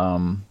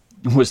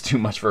was too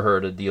much for her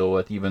to deal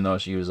with, even though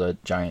she was a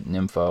giant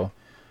nympho.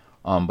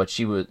 But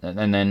she was,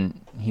 and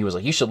then he was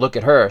like, you should look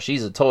at her.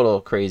 She's a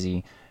total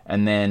crazy.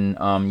 And then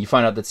you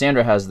find out that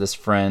Sandra has this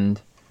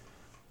friend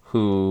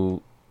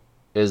who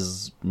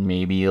is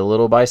maybe a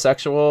little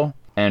bisexual.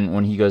 And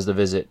when he goes to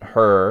visit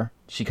her,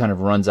 she kind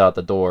of runs out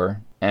the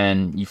door.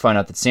 And you find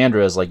out that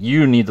Sandra is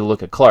you need to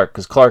look at Clark,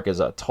 because Clark is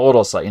a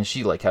total psych. And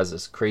she has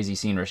this crazy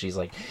scene where she's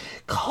like,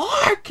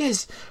 Clark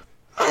is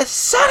a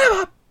son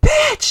of a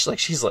bitch.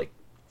 She's like,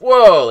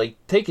 whoa,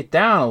 take it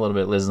down a little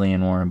bit, Leslie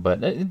Ann Warren.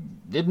 But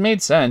it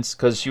made sense,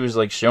 because she was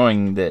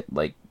showing that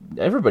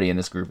everybody in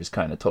this group is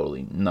kind of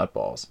totally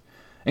nutballs,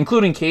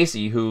 including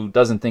Casey, who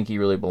doesn't think he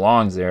really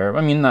belongs there.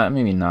 I mean,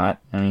 maybe not.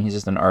 I mean, he's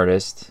just an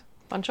artist.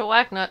 Bunch of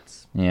whack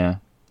nuts. Yeah,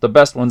 the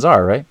best ones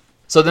are, right?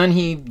 So then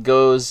he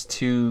goes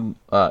to,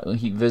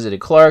 he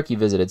visited Clark, he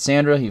visited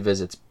Sandra, he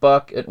visits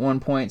Buck at one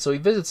point. So he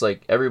visits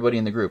everybody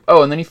in the group.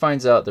 Oh, and then he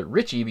finds out that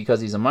Richie,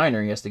 because he's a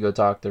minor, he has to go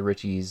talk to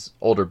Richie's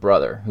older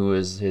brother, who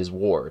is his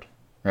ward,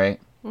 right?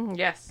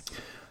 Yes.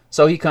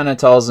 So he kind of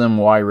tells him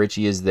why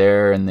Richie is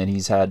there and that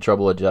he's had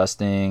trouble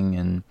adjusting,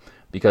 and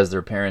because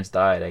their parents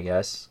died, I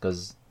guess,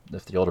 because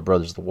if the older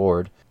brother's the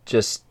ward.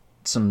 Just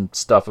some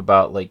stuff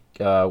about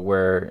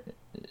where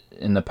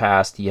in the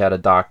past he had a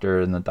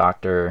doctor, and the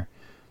doctor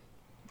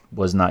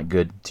was not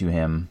good to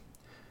him,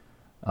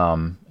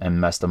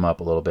 and messed him up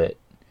a little bit.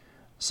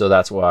 So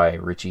that's why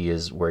Richie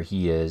is where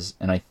he is.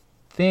 And I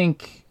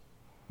think,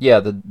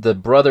 the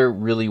brother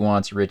really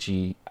wants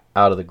Richie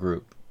out of the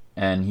group,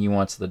 and he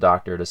wants the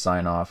doctor to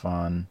sign off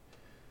on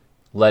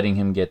letting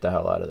him get the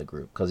hell out of the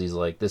group, because he's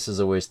like, this is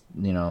a waste.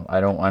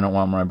 I don't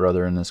want my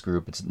brother in this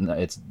group.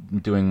 It's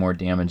doing more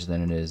damage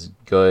than it is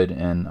good,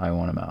 and I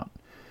want him out.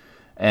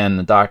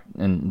 And Dr.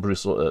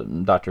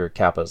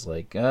 Kappa's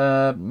like,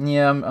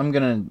 I'm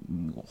gonna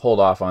hold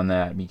off on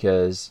that,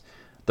 because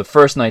the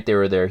first night they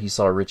were there, he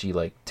saw Richie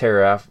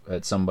tear off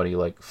at somebody,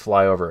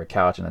 fly over a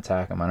couch and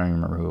attack him. I don't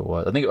even remember who it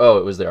was. I think it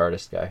was the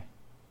artist guy,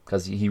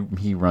 because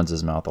he runs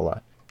his mouth a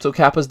lot. So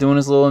Kappa's doing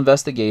his little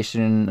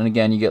investigation, and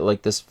again you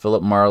get this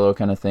Philip Marlowe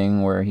kind of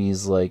thing where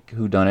he's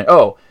who done it?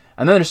 Oh.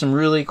 And then there's some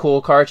really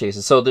cool car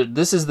chases. So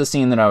this is the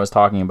scene that I was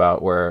talking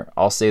about, where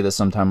I'll say this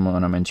sometime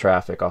when I'm in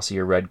traffic. I'll see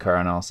a red car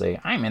and I'll say,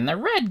 I'm in the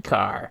red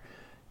car.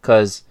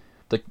 Because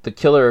the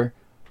killer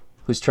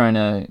who's trying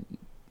to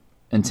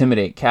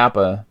intimidate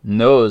Kappa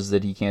knows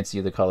that he can't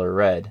see the color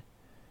red.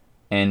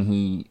 And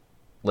he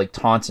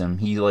taunts him.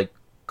 He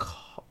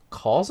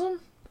calls him?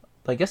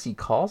 I guess he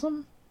calls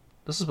him?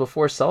 This is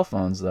before cell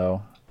phones,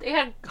 though. They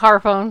had car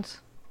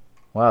phones.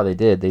 Wow, they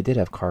did. They did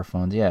have car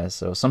phones, yeah.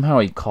 So somehow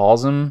he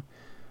calls him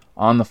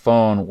on the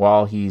phone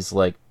while he's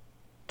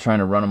trying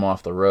to run him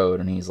off the road,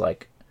 and he's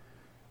like,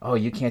 oh,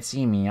 you can't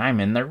see me, I'm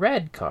in the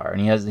red car.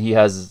 And he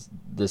has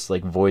this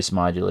voice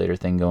modulator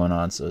thing going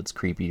on, so it's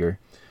creepier.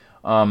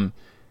 And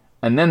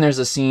then there's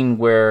a scene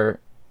where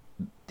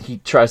he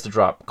tries to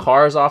drop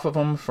cars onto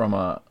him from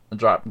a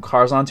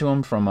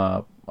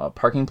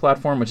parking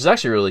platform, which is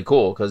actually really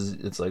cool, because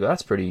it's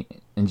that's a pretty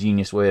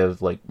ingenious way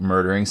of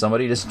murdering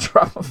somebody. Just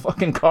drop a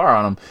fucking car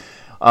on him.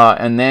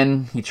 And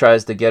then he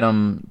tries to get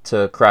him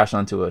to crash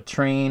onto a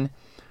train,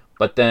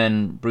 But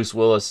then Bruce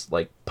Willis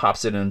like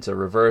pops it into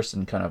reverse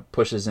and kind of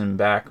pushes him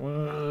back,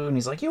 and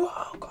he's like,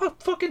 I'll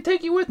fucking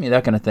take you with me,"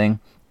 that kind of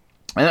thing.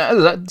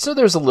 And so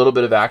there's a little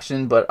bit of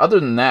action, but other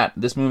than that,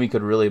 this movie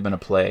could really have been a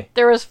play.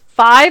 There was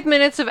 5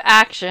 minutes of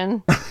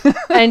action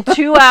and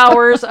 2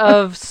 hours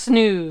of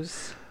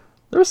snooze.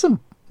 There was some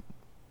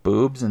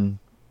boobs and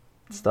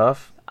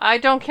stuff. I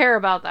don't care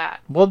about that.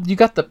 Well, you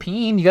got the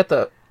peen. You got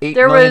the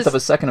 8/millionth of a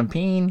second of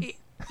peen.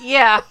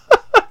 Yeah.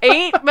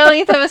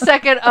 8/millionth of a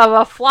second of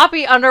a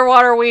floppy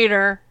underwater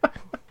wiener.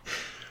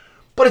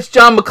 But it's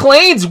John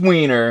McClane's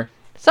wiener.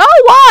 So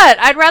what?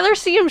 I'd rather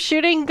see him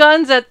shooting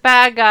guns at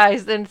bad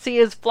guys than see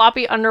his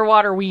floppy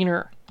underwater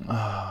wiener.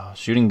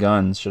 Shooting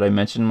guns. Should I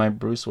mention my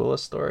Bruce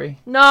Willis story?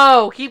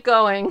 No, keep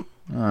going.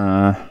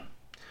 One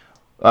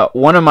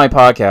of my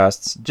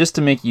podcasts, just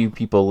to make you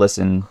people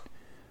listen,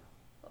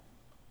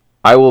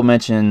 I will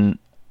mention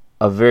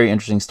a very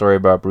interesting story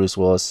about Bruce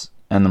Willis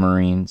and the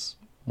Marines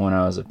when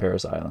I was at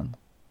Parris Island.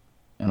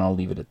 And I'll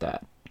leave it at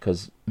that,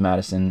 because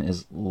Madison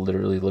is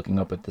literally looking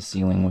up at the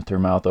ceiling with her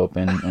mouth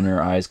open and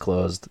her eyes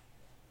closed,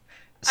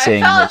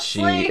 saying that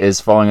she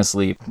is falling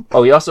asleep.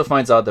 Oh, he also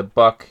finds out that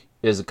Buck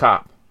is a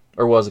cop,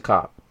 or was a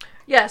cop.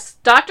 Yes,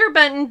 Dr.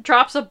 Benton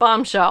drops a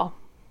bombshell.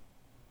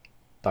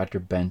 Dr.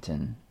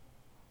 Benton.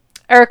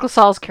 Eric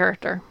LaSalle's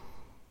character.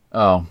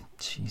 Oh,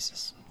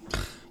 Jesus.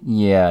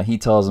 Yeah, he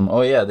tells him,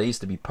 oh yeah, they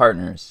used to be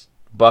partners.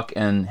 Buck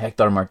and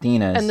Hector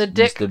Martinez. And the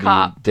Dick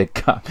cop. Dick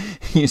cop.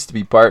 He used to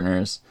be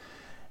partners.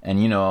 And,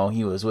 you know,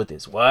 he was with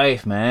his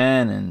wife,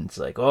 man. And it's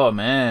like, oh,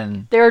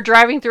 man. They were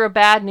driving through a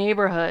bad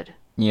neighborhood.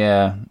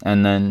 Yeah,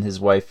 and then his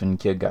wife and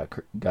kid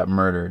got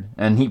murdered.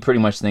 And he pretty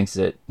much thinks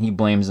that he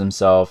blames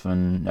himself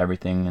and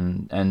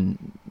everything.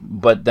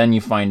 But then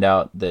you find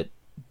out that,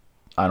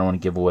 I don't want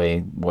to give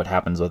away what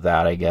happens with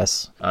that, I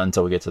guess,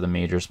 until we get to the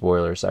major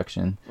spoiler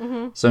section.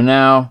 Mm-hmm. So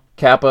now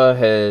Kappa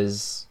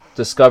has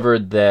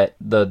discovered that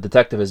the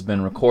detective has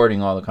been recording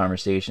all the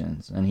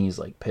conversations, and he's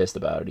like pissed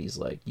about it. He's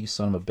like, "You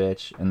son of a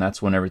bitch." And that's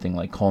when everything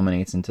like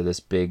culminates into this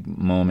big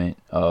moment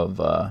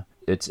of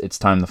it's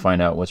time to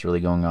find out what's really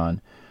going on.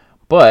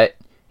 But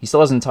he still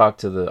hasn't talked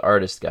to the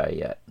artist guy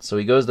yet. So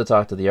he goes to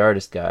talk to the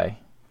artist guy.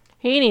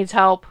 He needs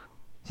help.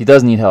 He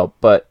does need help,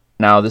 but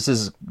now this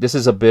is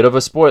a bit of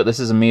a spoiler. This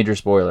is a major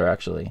spoiler,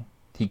 actually.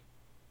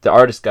 The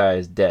artist guy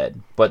is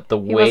dead, but the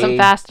way he wasn't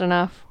fast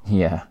enough.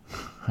 Yeah,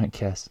 I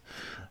guess.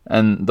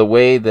 And the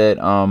way that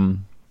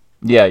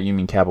yeah, you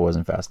mean Kappa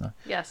wasn't fast enough.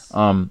 Yes.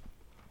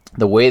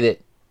 The way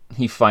that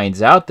he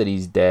finds out that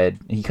he's dead,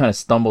 he kind of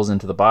stumbles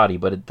into the body,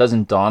 but it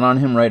doesn't dawn on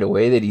him right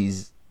away that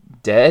he's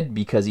dead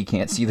because he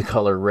can't see the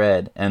color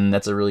red, and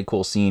that's a really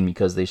cool scene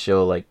because they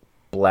show like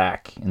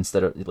black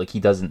instead of like he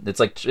doesn't. It's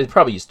like it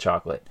probably used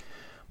chocolate.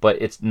 But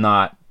it's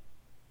not.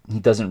 He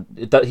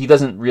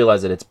doesn't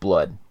realize that it's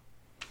blood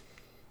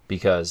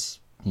because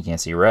he can't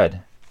see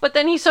red. But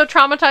then he's so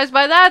traumatized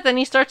by that, then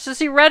he starts to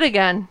see red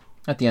again.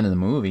 At the end of the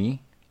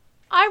movie.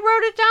 I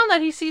wrote it down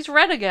that he sees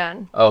red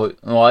again. Oh,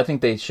 well, I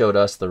think they showed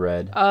us the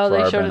red. Oh,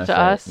 they showed it to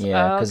us?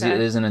 Yeah, because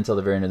it isn't until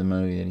the very end of the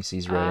movie that he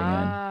sees red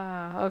again.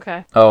 Ah,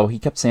 okay. Oh, he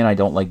kept saying I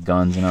don't like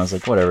guns, and I was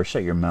like, whatever,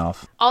 shut your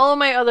mouth. All of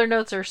my other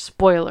notes are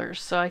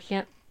spoilers, so I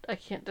can't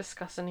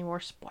discuss any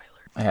more spoilers.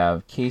 I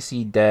have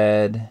Casey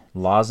dead,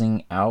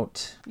 lozing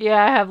out.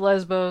 Yeah, I have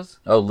Lesbos.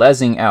 Oh,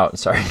 lesing out.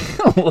 Sorry.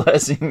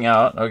 Lesing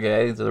out.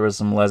 Okay, so there was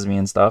some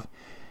lesbian stuff.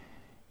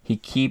 He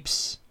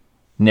keeps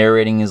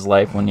narrating his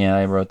life when, yeah,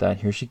 I wrote that.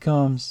 Here she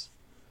comes.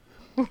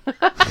 Kind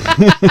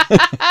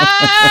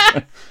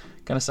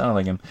of sounded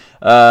like him.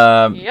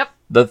 Yep.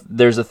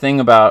 There's a thing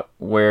about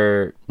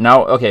where...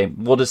 Now, okay,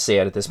 we'll just say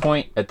it at this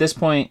point. At this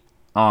point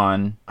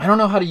on... I don't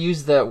know how to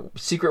use that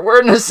secret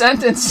word in a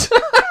sentence.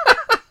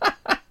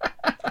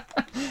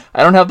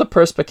 I don't have the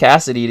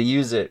perspicacity to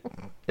use it.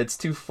 It's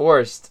too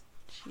forced.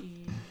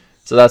 Jeez.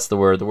 So that's the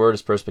word. The word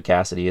is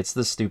perspicacity. It's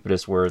the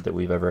stupidest word that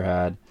we've ever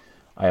had.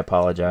 I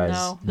apologize.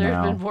 No,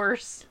 there's been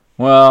worse.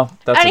 Well,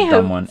 that's a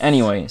dumb one.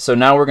 Anyway, so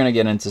now we're going to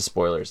get into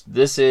spoilers.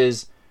 This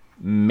is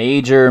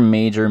major,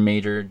 major,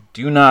 major.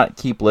 Do not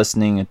keep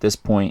listening at this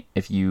point.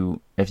 If you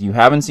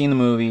haven't seen the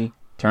movie,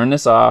 turn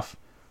this off.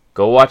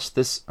 Go watch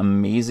this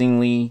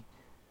amazingly...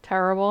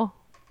 Terrible.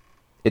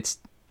 It's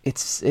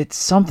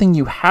something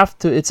you have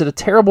to... It's a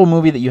terrible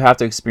movie that you have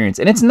to experience.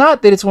 And it's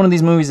not that it's one of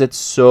these movies that's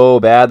so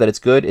bad that it's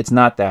good. It's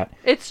not that.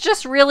 It's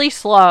just really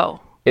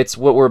slow. It's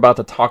what we're about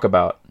to talk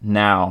about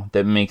now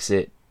that makes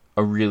it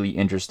a really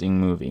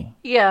interesting movie.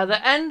 Yeah,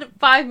 the end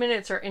 5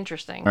 minutes are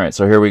interesting. All right,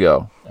 so here we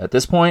go. At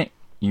this point,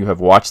 you have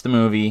watched the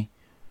movie,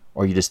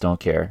 or you just don't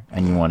care,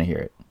 and you want to hear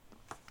it.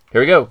 Here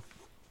we go.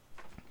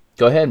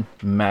 Go ahead,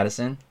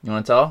 Madison. You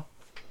want to tell?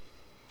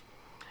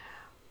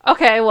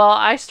 Okay, well,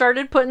 I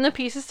started putting the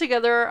pieces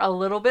together a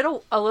little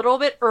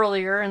bit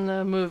earlier in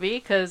the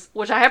movie,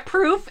 which I have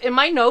proof in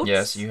my notes.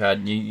 Yes, you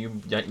had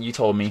you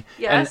told me.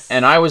 Yes,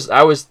 and I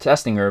was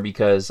testing her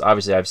because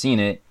obviously I've seen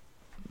it,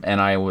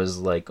 and I was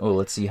like, oh,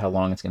 let's see how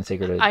long it's going to take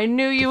her to. I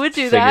knew you would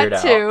do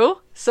that too,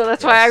 so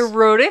that's why I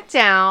wrote it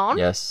down.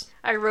 Yes,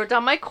 I wrote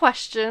down my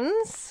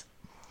questions.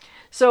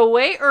 So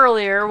way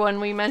earlier when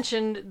we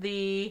mentioned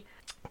the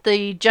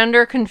the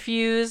gender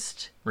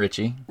confused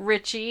Richie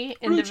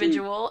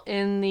individual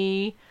in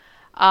the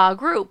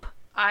group.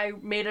 I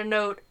made a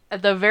note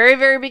at the very,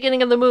 very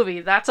beginning of the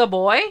movie. That's a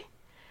boy?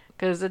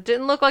 Because it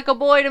didn't look like a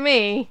boy to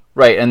me.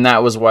 Right, and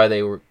that was why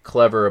they were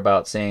clever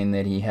about saying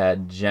that he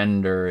had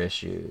gender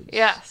issues.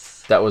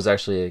 Yes. That was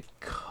actually a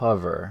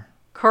cover.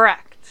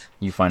 Correct.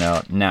 You find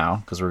out now,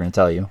 because we're going to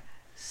tell you.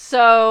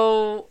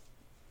 So...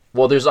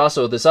 Well, there's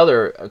also this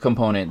other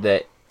component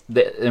that,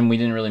 and we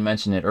didn't really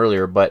mention it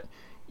earlier, but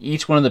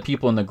each one of the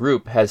people in the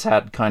group has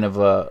had kind of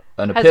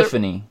an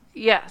epiphany.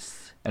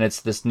 Yes. And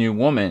it's this new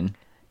woman.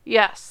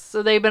 Yes.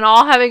 So they've been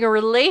all having a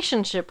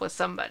relationship with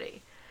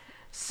somebody.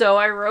 So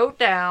I wrote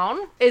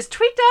down, is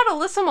Tweaked Out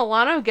Alyssa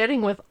Milano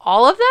getting with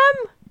all of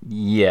them?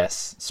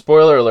 Yes.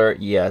 Spoiler alert,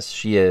 yes,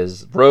 she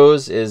is.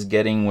 Rose is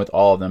getting with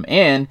all of them.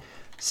 And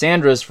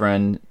Sandra's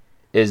friend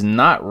is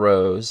not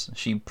Rose.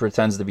 She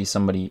pretends to be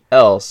somebody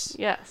else.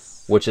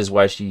 Yes. Which is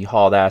why she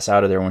hauled ass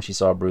out of there when she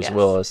saw Bruce Yes.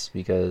 Willis,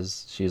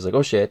 because she was like,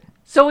 oh shit.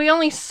 So we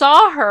only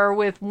saw her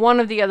with one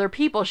of the other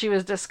people. She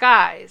was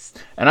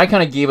disguised. And I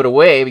kind of gave it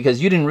away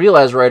because you didn't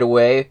realize right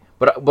away.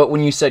 But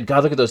when you said,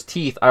 God, look at those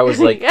teeth, I was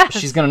like, Yes.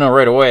 She's going to know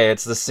right away.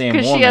 It's the same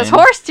woman. Because she has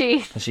horse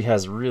teeth. She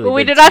has really But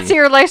we big did not teeth. see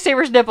her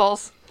lifesaver's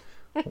nipples.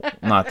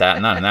 Not in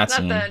that Not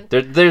scene. then.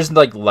 There's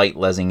like light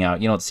lesing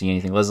out. You don't see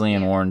anything. Leslie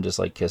Ann Warren just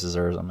like kisses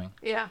her or something.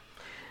 Yeah.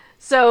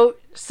 So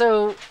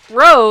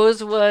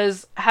Rose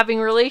was having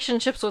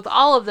relationships with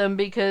all of them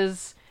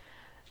because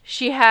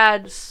she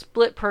had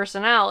split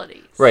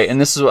personalities. Right, and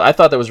this is I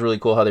thought that was really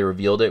cool how they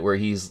revealed it, where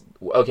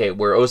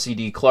where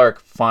OCD Clark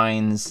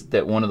finds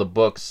that one of the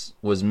books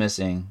was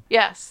missing.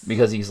 Yes.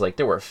 Because he's like,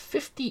 there were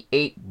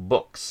 58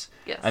 books.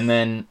 Yes. And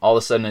then all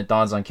of a sudden it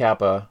dawns on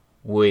Kappa,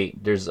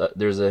 wait, there's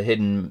a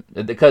hidden,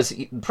 because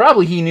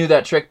he knew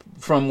that trick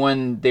from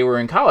when they were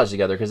in college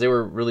together, because they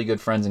were really good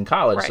friends in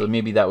college. Right. So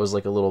maybe that was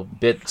like a little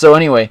bit. So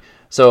anyway,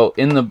 so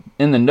in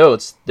the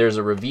notes there's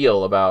a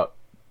reveal about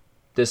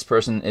this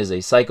person is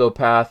a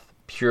psychopath,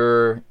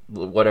 pure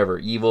whatever,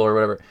 evil or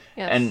whatever.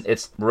 Yes. And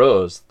it's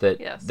Rose that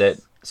Yes. that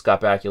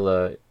Scott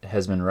Bakula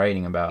has been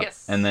writing about.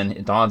 Yes. And then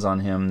it dawns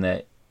on him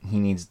that he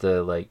needs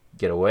to like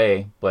get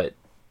away, but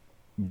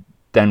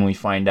then we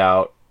find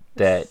out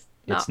that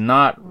it's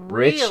not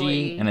Richie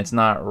really. and it's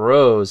not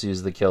Rose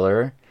who's the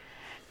killer.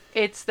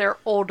 It's their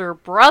older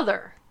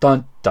brother.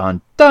 Dun dun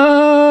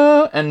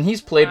dun. And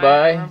he's played I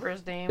by. don't remember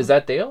his name. Is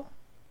that Dale?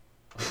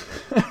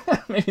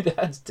 Maybe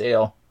that's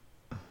Dale.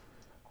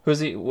 Who's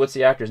he? What's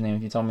the actor's name?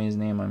 If you tell me his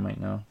name, I might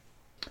know.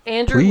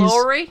 Andrew Please.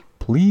 Lowry?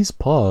 Please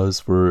pause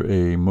for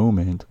a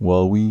moment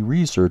while we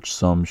research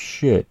some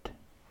shit.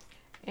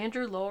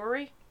 Andrew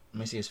Lowry? Let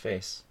me see his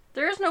face.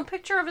 There is no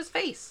picture of his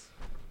face.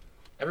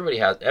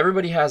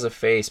 Everybody has a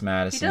face,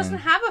 Madison. He doesn't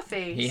have a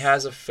face. He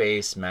has a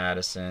face,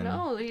 Madison.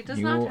 No, he does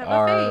you not have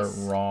are a face.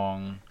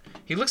 wrong.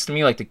 He looks to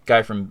me like the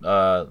guy from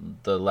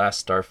the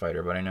Last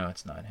Starfighter, but I know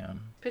it's not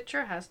him.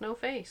 Picture has no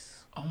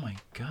face. Oh my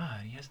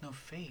God, he has no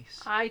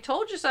face. I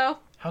told you so.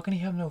 How can he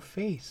have no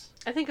face?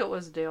 I think it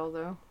was Dale,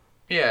 though.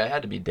 Yeah, it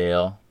had to be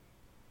Dale.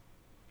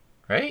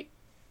 Right?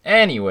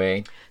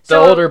 Anyway, the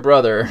So, older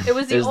brother. It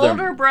was the is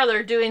older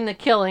brother doing the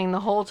killing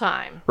the whole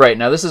time. Right,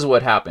 now this is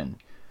what happened.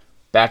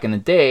 Back in the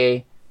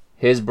day,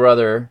 his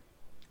brother,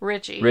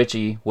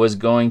 Richie. was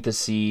going to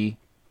see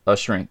a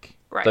shrink.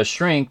 Right. The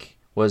shrink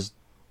was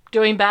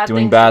Doing bad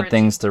doing things. bad to Richie.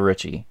 things to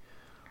Richie.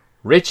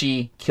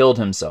 Richie killed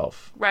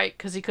himself. Right,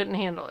 because he couldn't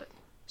handle it.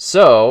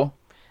 So,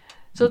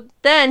 So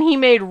then he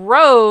made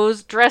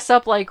Rose dress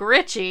up like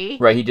Richie.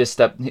 right, he just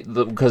stepped,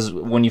 because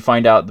when you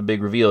find out the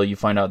big reveal, you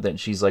find out that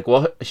she's like,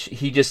 well,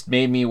 he just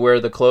made me wear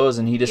the clothes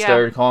and he just Yeah.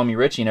 started calling me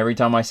Richie. And every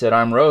time I said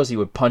I'm Rose, he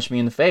would punch me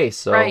in the face.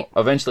 So Right.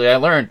 eventually I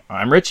learned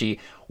I'm Richie,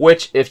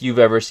 which if you've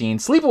ever seen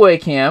Sleepaway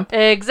Camp,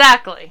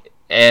 Exactly.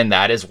 and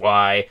that is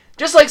why,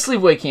 just like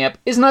Sleepaway Camp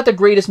is not the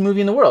greatest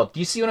movie in the world. Do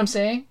you see what I'm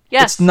saying?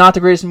 Yes. It's not the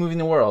greatest movie in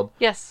the world.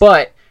 Yes.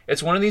 But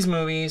it's one of these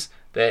movies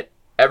that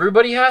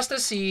everybody has to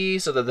see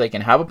so that they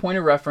can have a point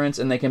of reference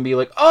and they can be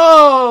like,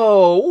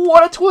 oh,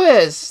 what a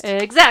twist.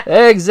 Exactly.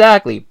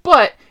 Exactly.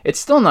 But it's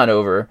still not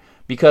over,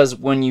 because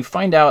when you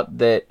find out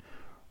that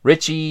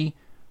Richie,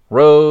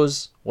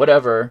 Rose,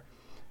 whatever,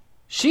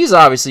 she's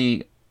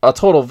obviously a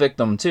total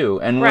victim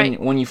too. And Right.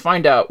 when you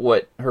find out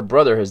what her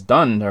brother has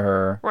done to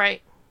her,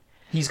 Right.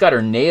 he's got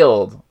her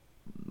nailed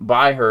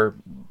by her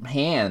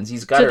hands.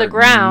 He's got To her the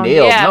ground,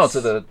 nailed. yes. No,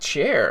 to the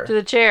chair. To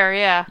the chair,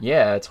 yeah.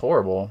 Yeah, it's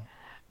horrible.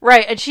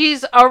 Right, and she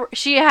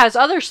has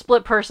other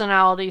split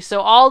personalities.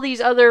 So all these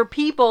other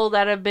people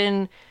that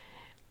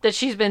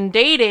she's been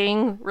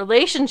dating,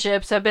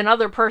 relationships, have been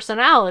other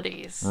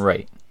personalities.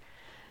 Right.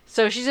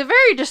 So she's a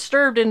very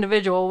disturbed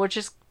individual, which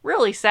is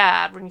really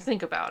sad when you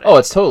think about it. Oh,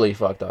 it's totally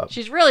fucked up.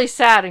 She's really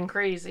sad and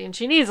crazy, and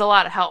she needs a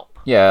lot of help.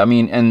 Yeah, I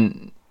mean,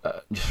 and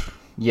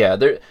yeah,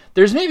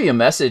 there's maybe a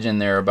message in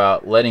there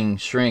about letting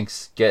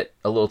shrinks get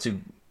a little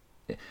too,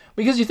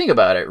 because you think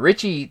about it,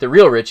 Richie, the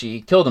real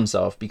Richie, killed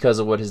himself because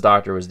of what his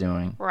doctor was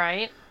doing.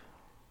 Right.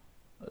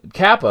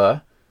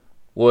 Kappa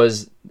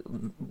was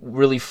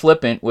really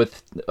flippant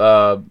with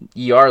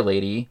ER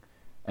lady,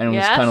 and it was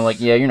Yes. kind of like,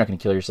 yeah, you're not going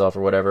to kill yourself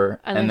or whatever.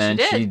 And then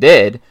then she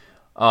did.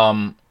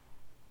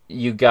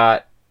 You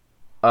got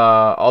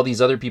all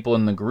these other people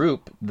in the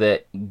group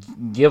that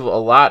give a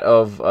lot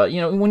of,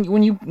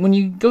 when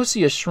you go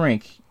see a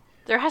shrink,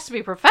 There has to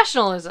be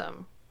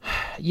professionalism.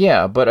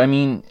 yeah, but I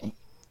mean,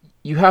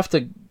 you have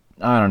to.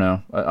 I don't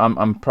know.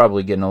 I'm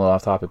probably getting a little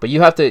off topic, but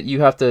you have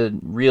to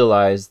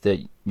realize that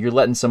you're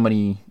letting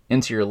somebody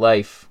into your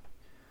life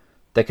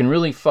that can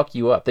really fuck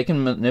you up. They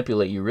can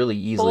manipulate you really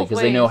easily Both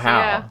because they know ways, how.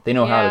 yeah. They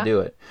know how Yeah. to do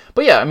it.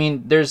 But yeah, I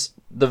mean, there's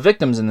the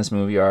victims in this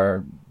movie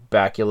are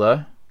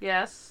Bakula,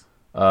 Yes.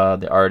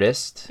 the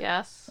artist,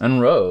 Yes.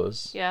 and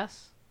Rose.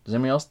 Yes. Does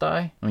anybody else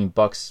die? I mean,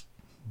 Buck's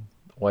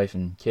wife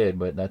and kid,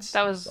 but that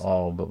was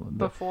all. But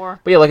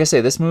Before. yeah, like I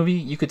say, this movie,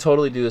 you could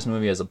totally do this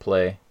movie as a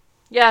play.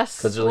 Yes.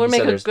 'Cause It like would you make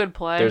said, a there's- good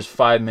play. There's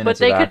 5 minutes.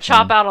 but they of could action.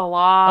 chop out a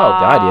lot. Oh,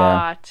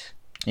 God,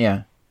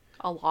 yeah.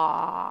 A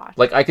lot.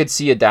 Like I could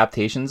see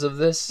adaptations of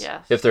this.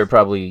 Yes. If they're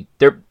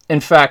in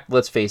fact,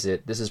 let's face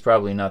it, this is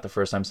probably not the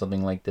first time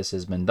something like this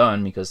has been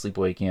done because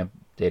Sleepaway Camp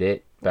did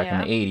it back in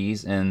Yeah. the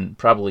 80s and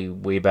probably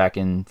way back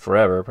in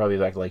forever, probably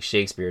back to like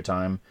Shakespeare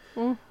time.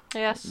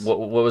 Yes. What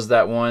was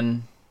that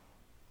one?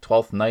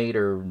 12th Night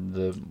or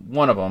the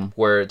one of them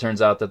where it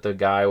turns out that the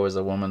guy was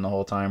a woman the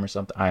whole time or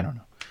something. I don't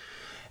know.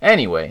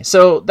 Anyway,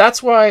 so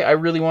that's why I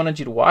really wanted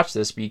you to watch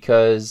this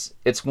because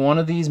it's one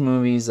of these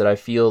movies that I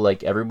feel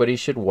like everybody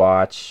should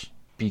watch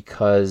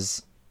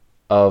because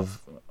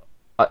of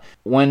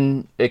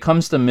when it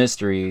comes to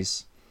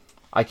mysteries,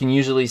 I can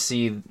usually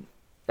see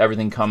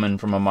everything coming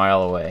from a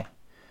mile away.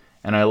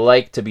 And I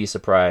like to be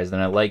surprised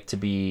and I like to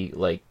be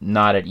like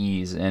not at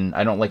ease and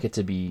I don't like it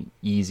to be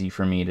easy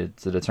for me to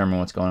determine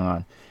what's going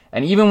on.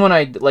 And even when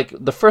I like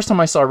the first time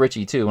I saw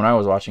Richie too, when I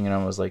was watching it,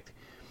 I was like,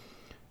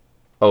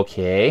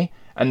 okay.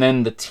 And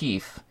then the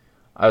teeth,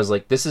 I was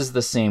like, this is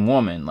the same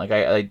woman. Like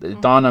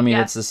it dawned on me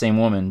Yes. it's the same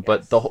woman.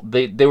 But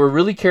they were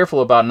really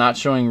careful about not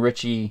showing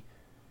Richie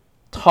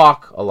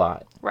talk a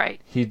lot.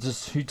 Right. He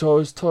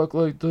always talk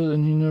like that,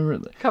 and he never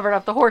Covered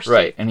up the horse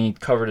right. teeth. And he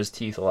covered his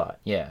teeth a lot.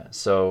 Yeah.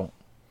 So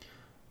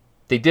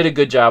they did a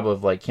good job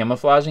of like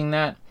camouflaging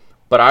that.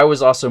 But I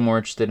was also more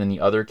interested in the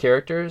other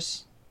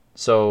characters.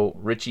 So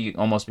Richie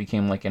almost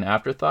became like an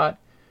afterthought.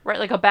 Right,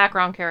 like a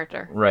background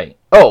character. Right.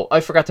 Oh,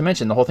 I forgot to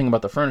mention the whole thing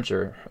about the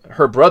furniture.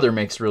 Her brother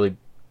makes really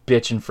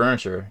bitchin'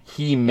 furniture.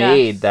 He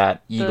made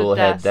that eagle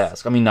head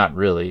desk. I mean, not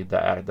really.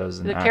 That was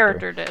an The actor.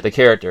 character did. The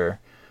character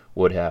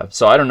would have.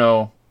 So I don't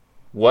know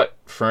what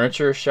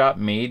furniture shop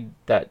made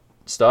that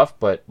stuff,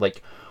 but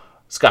like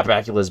Scott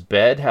Bakula's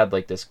bed had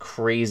like this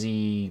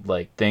crazy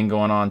like thing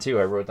going on too.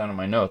 I wrote down in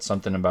my notes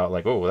something about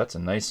like, oh, that's a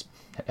nice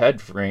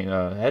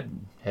headboard.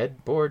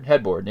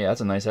 Yeah,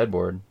 that's a nice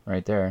headboard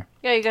right there.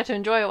 Yeah, you got to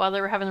enjoy it while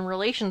they were having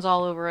relations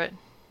all over it.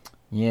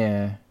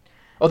 Yeah.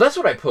 Oh, that's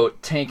what I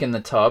put. Tank in the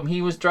tub.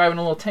 He was driving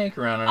a little tank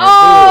around on her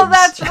Oh, boobs.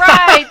 that's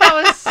right. That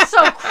was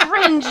so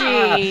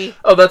cringy.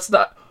 Oh, that's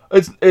not.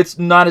 It's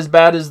not as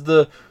bad as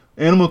the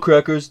animal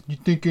crackers. You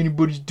think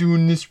anybody's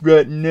doing this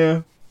right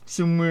now?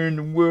 Somewhere in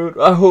the world?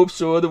 I hope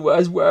so.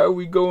 Otherwise, why are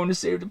we going to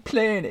save the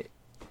planet?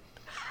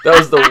 That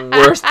was the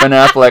worst Ben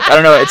Affleck. I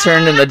don't know. It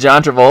turned into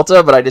John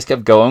Travolta, but I just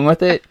kept going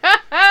with it.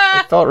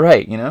 It felt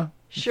right, you know?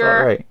 It Sure.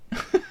 felt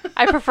right.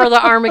 I prefer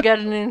the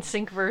Armageddon in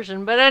sync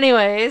version. But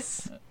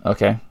anyways,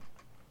 Okay.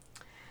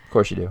 Of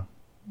course you do.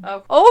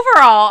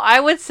 overall, I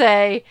would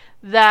say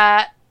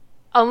that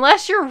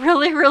unless you're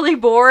really, really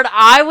bored,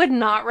 I would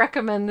not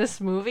recommend this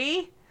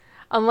movie.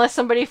 Unless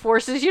somebody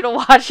forces you to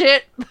watch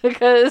it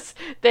because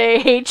they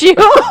hate you.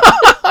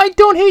 I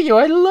don't hate you.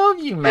 I love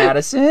you,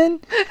 Madison.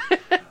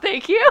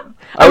 Thank you.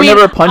 I would mean,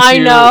 never punch I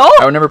you. know.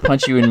 I would never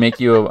punch you and make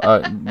you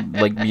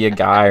like be a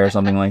guy or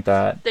something like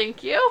that.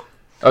 Thank you.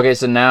 Okay,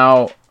 so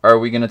now are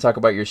we going to talk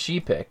about your she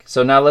pick?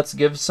 So now let's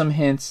give some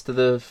hints to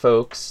the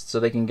folks so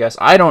they can guess.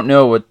 I don't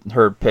know what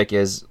her pick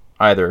is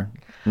either.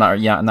 Not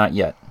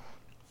yet.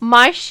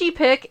 My she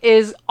pick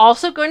is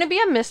also going to be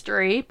a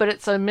mystery, but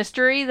it's a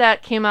mystery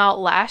that came out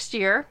last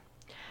year.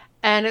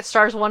 And it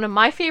stars one of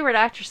my favorite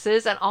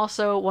actresses and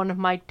also one of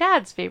my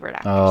dad's favorite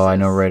actresses. Oh, I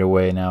know right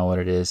away now what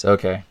it is.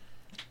 Okay.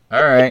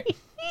 All right.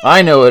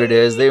 I know what it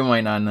is. They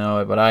might not know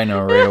it, but I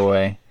know right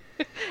away.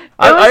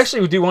 I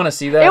actually do want to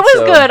see that. It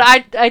was good.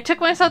 I took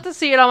myself to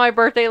see it on my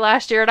birthday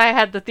last year, and I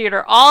had the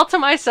theater all to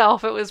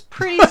myself. It was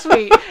pretty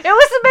sweet. It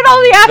was the middle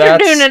of the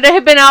afternoon, and it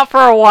had been out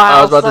for a while.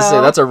 I was about to say,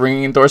 that's a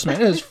ringing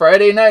endorsement. It was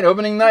Friday night,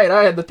 opening night.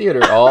 I had the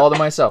theater all to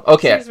myself.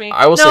 Okay, Excuse me.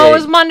 I will no, say... it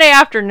was Monday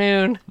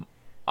afternoon.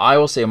 I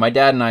will say, my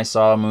dad and I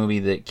saw a movie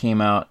that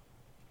came out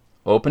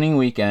opening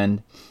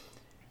weekend,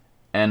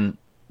 and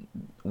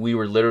we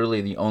were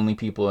literally the only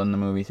people in the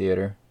movie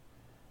theater,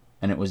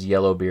 and it was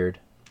Yellowbeard.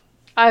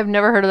 I've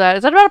never heard of that.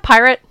 Is that about a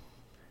pirate?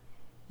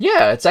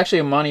 Yeah, it's actually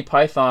a Monty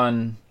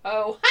Python.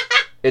 Oh.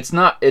 It's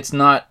not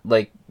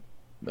like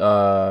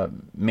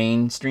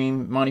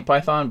mainstream Monty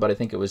Python, but I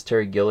think it was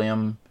Terry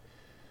Gilliam.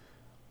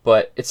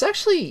 But it's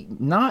actually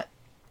not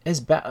as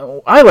bad.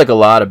 I like a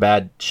lot of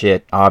bad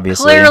shit,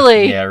 obviously.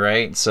 Clearly. Yeah,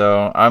 right?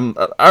 So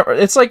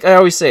it's like I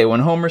always say,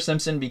 when Homer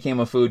Simpson became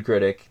a food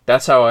critic,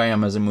 that's how I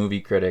am as a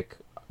movie critic.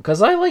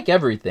 because I like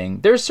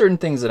everything. There's certain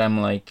things that I'm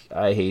like,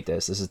 I hate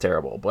this. This is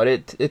terrible. But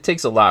it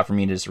takes a lot for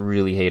me to just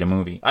really hate a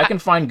movie. I can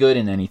find good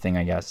in anything,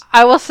 I guess.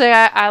 I will say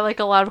I like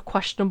a lot of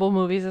questionable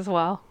movies as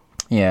well.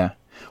 Yeah.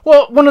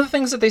 Well, one of the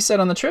things that they said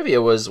on the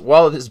trivia was,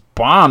 while this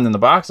bombed in the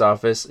box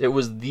office, it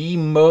was the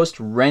most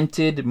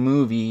rented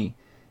movie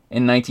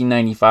in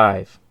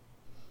 1995.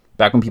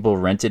 Back when people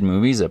rented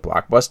movies at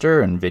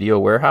Blockbuster and Video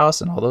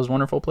Warehouse and all those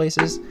wonderful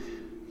places.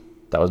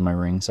 That was my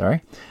ring,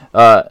 sorry.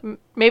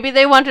 Maybe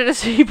they wanted to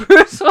see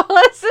Bruce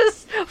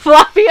Willis's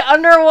floppy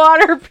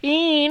underwater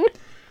peen.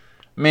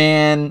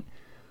 Man,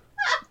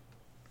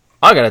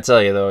 I gotta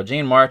tell you though,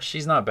 Jane March,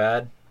 she's not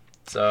bad.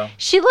 So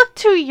She looked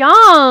too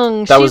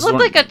young. That She was looked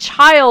one- like a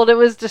child. It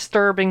was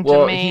disturbing to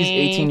well, me.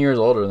 he's 18 years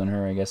older than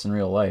her, I guess, in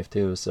real life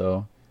too.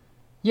 So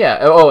yeah.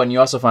 Oh, and you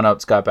also found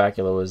out Scott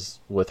Bakula was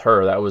with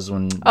her. That was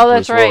when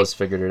that's Bruce right. Willis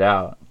figured it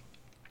out.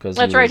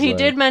 That's right. He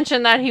did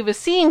mention that he was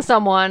seeing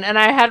someone, and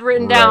I had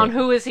written down, Right.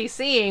 who is he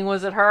seeing?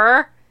 Was it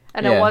her?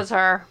 And Yeah. it was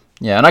her.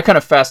 Yeah, and I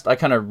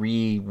kind of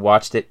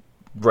re-watched it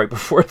right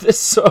before this,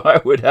 so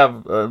I would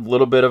have a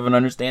little bit of an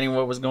understanding of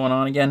what was going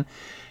on again.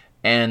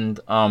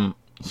 And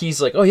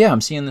he's like, "Oh yeah,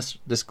 I'm seeing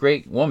this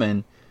great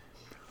woman."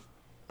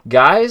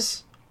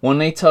 Guys, when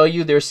they tell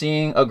you they're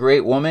seeing a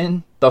great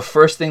woman, the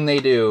first thing they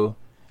do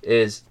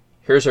is,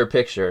 "Here's her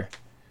picture."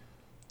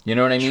 You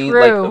know what I mean?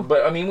 True. Like,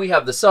 but I mean, we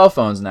have the cell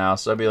phones now,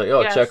 so I'd be like,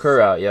 "Oh, Yes. check her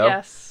out, yo."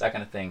 Yes. That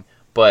kind of thing.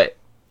 But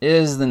it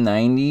is the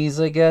 90s,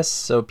 I guess,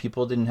 so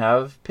people didn't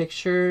have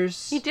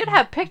pictures. He did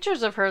have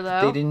pictures of her,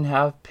 though. They didn't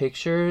have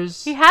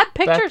pictures. He had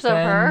back pictures of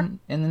her. then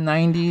in the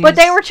 90s. But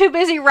they were too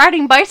busy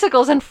riding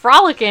bicycles and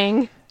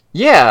frolicking.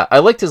 Yeah, I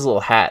liked his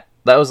little hat.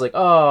 That was like,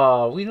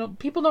 oh,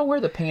 people don't wear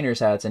the painters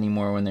hats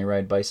anymore when they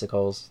ride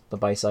bicycles. The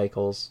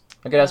bicycles.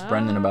 I could ask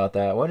Brendan about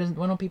that. Why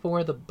don't people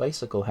wear the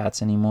bicycle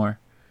hats anymore?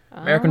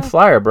 American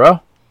Flyer,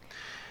 bro.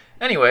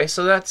 Anyway,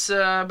 so that's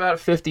about a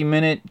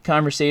 50-minute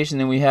conversation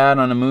that we had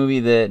on a movie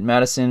that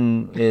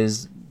Madison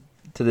is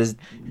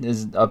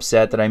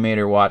upset that I made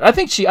her watch. I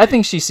think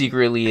she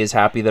secretly is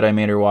happy that I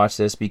made her watch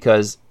this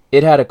because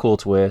it had a cool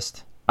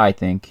twist. I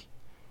think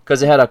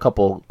because it had a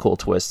couple cool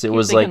twists. It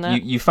was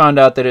like you found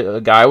out that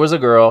a guy was a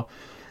girl.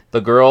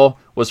 The girl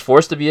was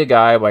forced to be a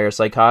guy by her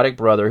psychotic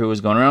brother who was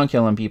going around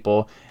killing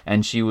people,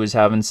 and she was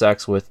having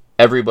sex with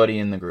everybody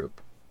in the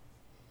group.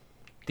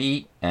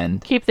 The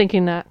end. Keep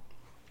thinking that.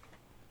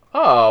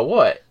 Oh,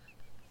 what?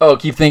 Oh,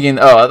 keep thinking.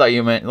 Oh, I thought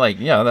you meant like,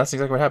 yeah, that's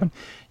exactly what happened.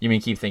 You mean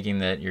keep thinking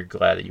that you're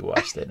glad that you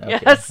watched it. Okay,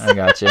 Yes. I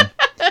got you.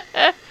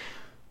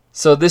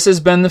 So this has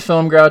been the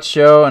Film Grouch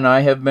Show, and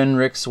I have been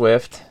Rick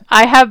Swift.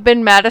 I have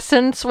been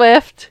Madison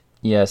Swift.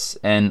 Yes,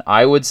 and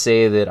I would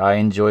say that I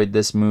enjoyed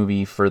this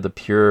movie for the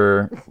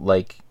pure,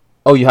 like,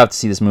 oh, you have to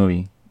see this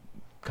movie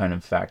kind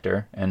of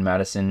factor. And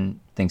Madison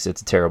thinks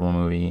it's a terrible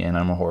movie, and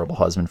I'm a horrible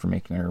husband for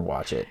making her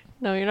watch it.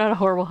 No, you're not a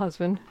horrible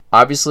husband.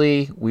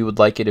 Obviously, we would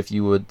like it if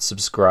you would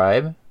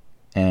subscribe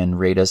and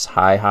rate us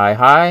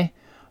high.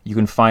 You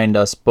can find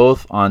us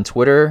both on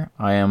Twitter.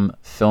 I am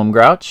Film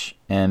Grouch,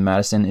 and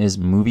Madison is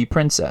Movie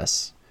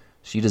Princess.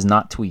 She does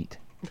not tweet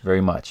very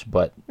much,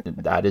 but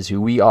that is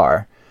who we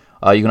are.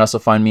 You can also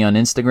find me on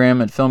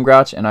Instagram at Film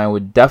Grouch, and I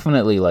would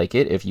definitely like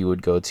it if you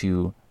would go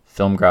to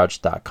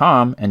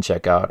filmgrouch.com and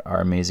check out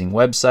our amazing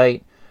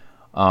website.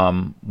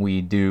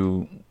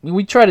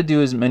 We try to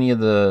do as many of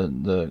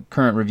the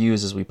current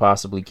reviews as we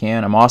possibly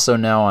can. I'm also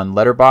now on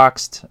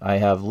Letterboxd. I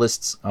have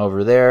lists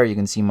over there. You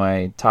can see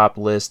my top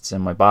lists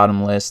and my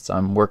bottom lists.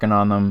 I'm working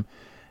on them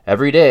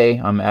every day.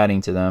 I'm adding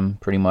to them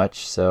pretty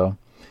much. So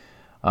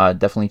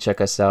definitely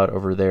check us out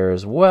over there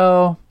as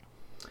well.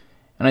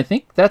 And I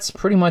think that's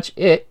pretty much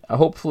it.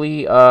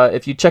 Hopefully,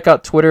 if you check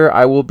out Twitter,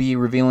 I will be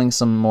revealing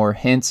some more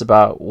hints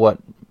about what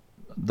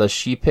the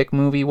She Pick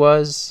movie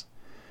was.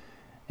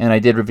 And I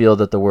did reveal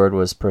that the word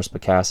was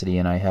perspicacity,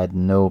 and I had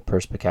no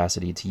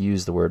perspicacity to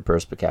use the word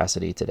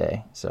perspicacity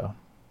today. So,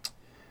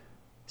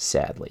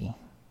 sadly.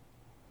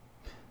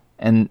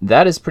 And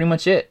that is pretty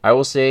much it. I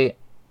will say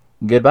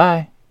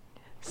goodbye.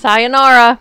 Sayonara.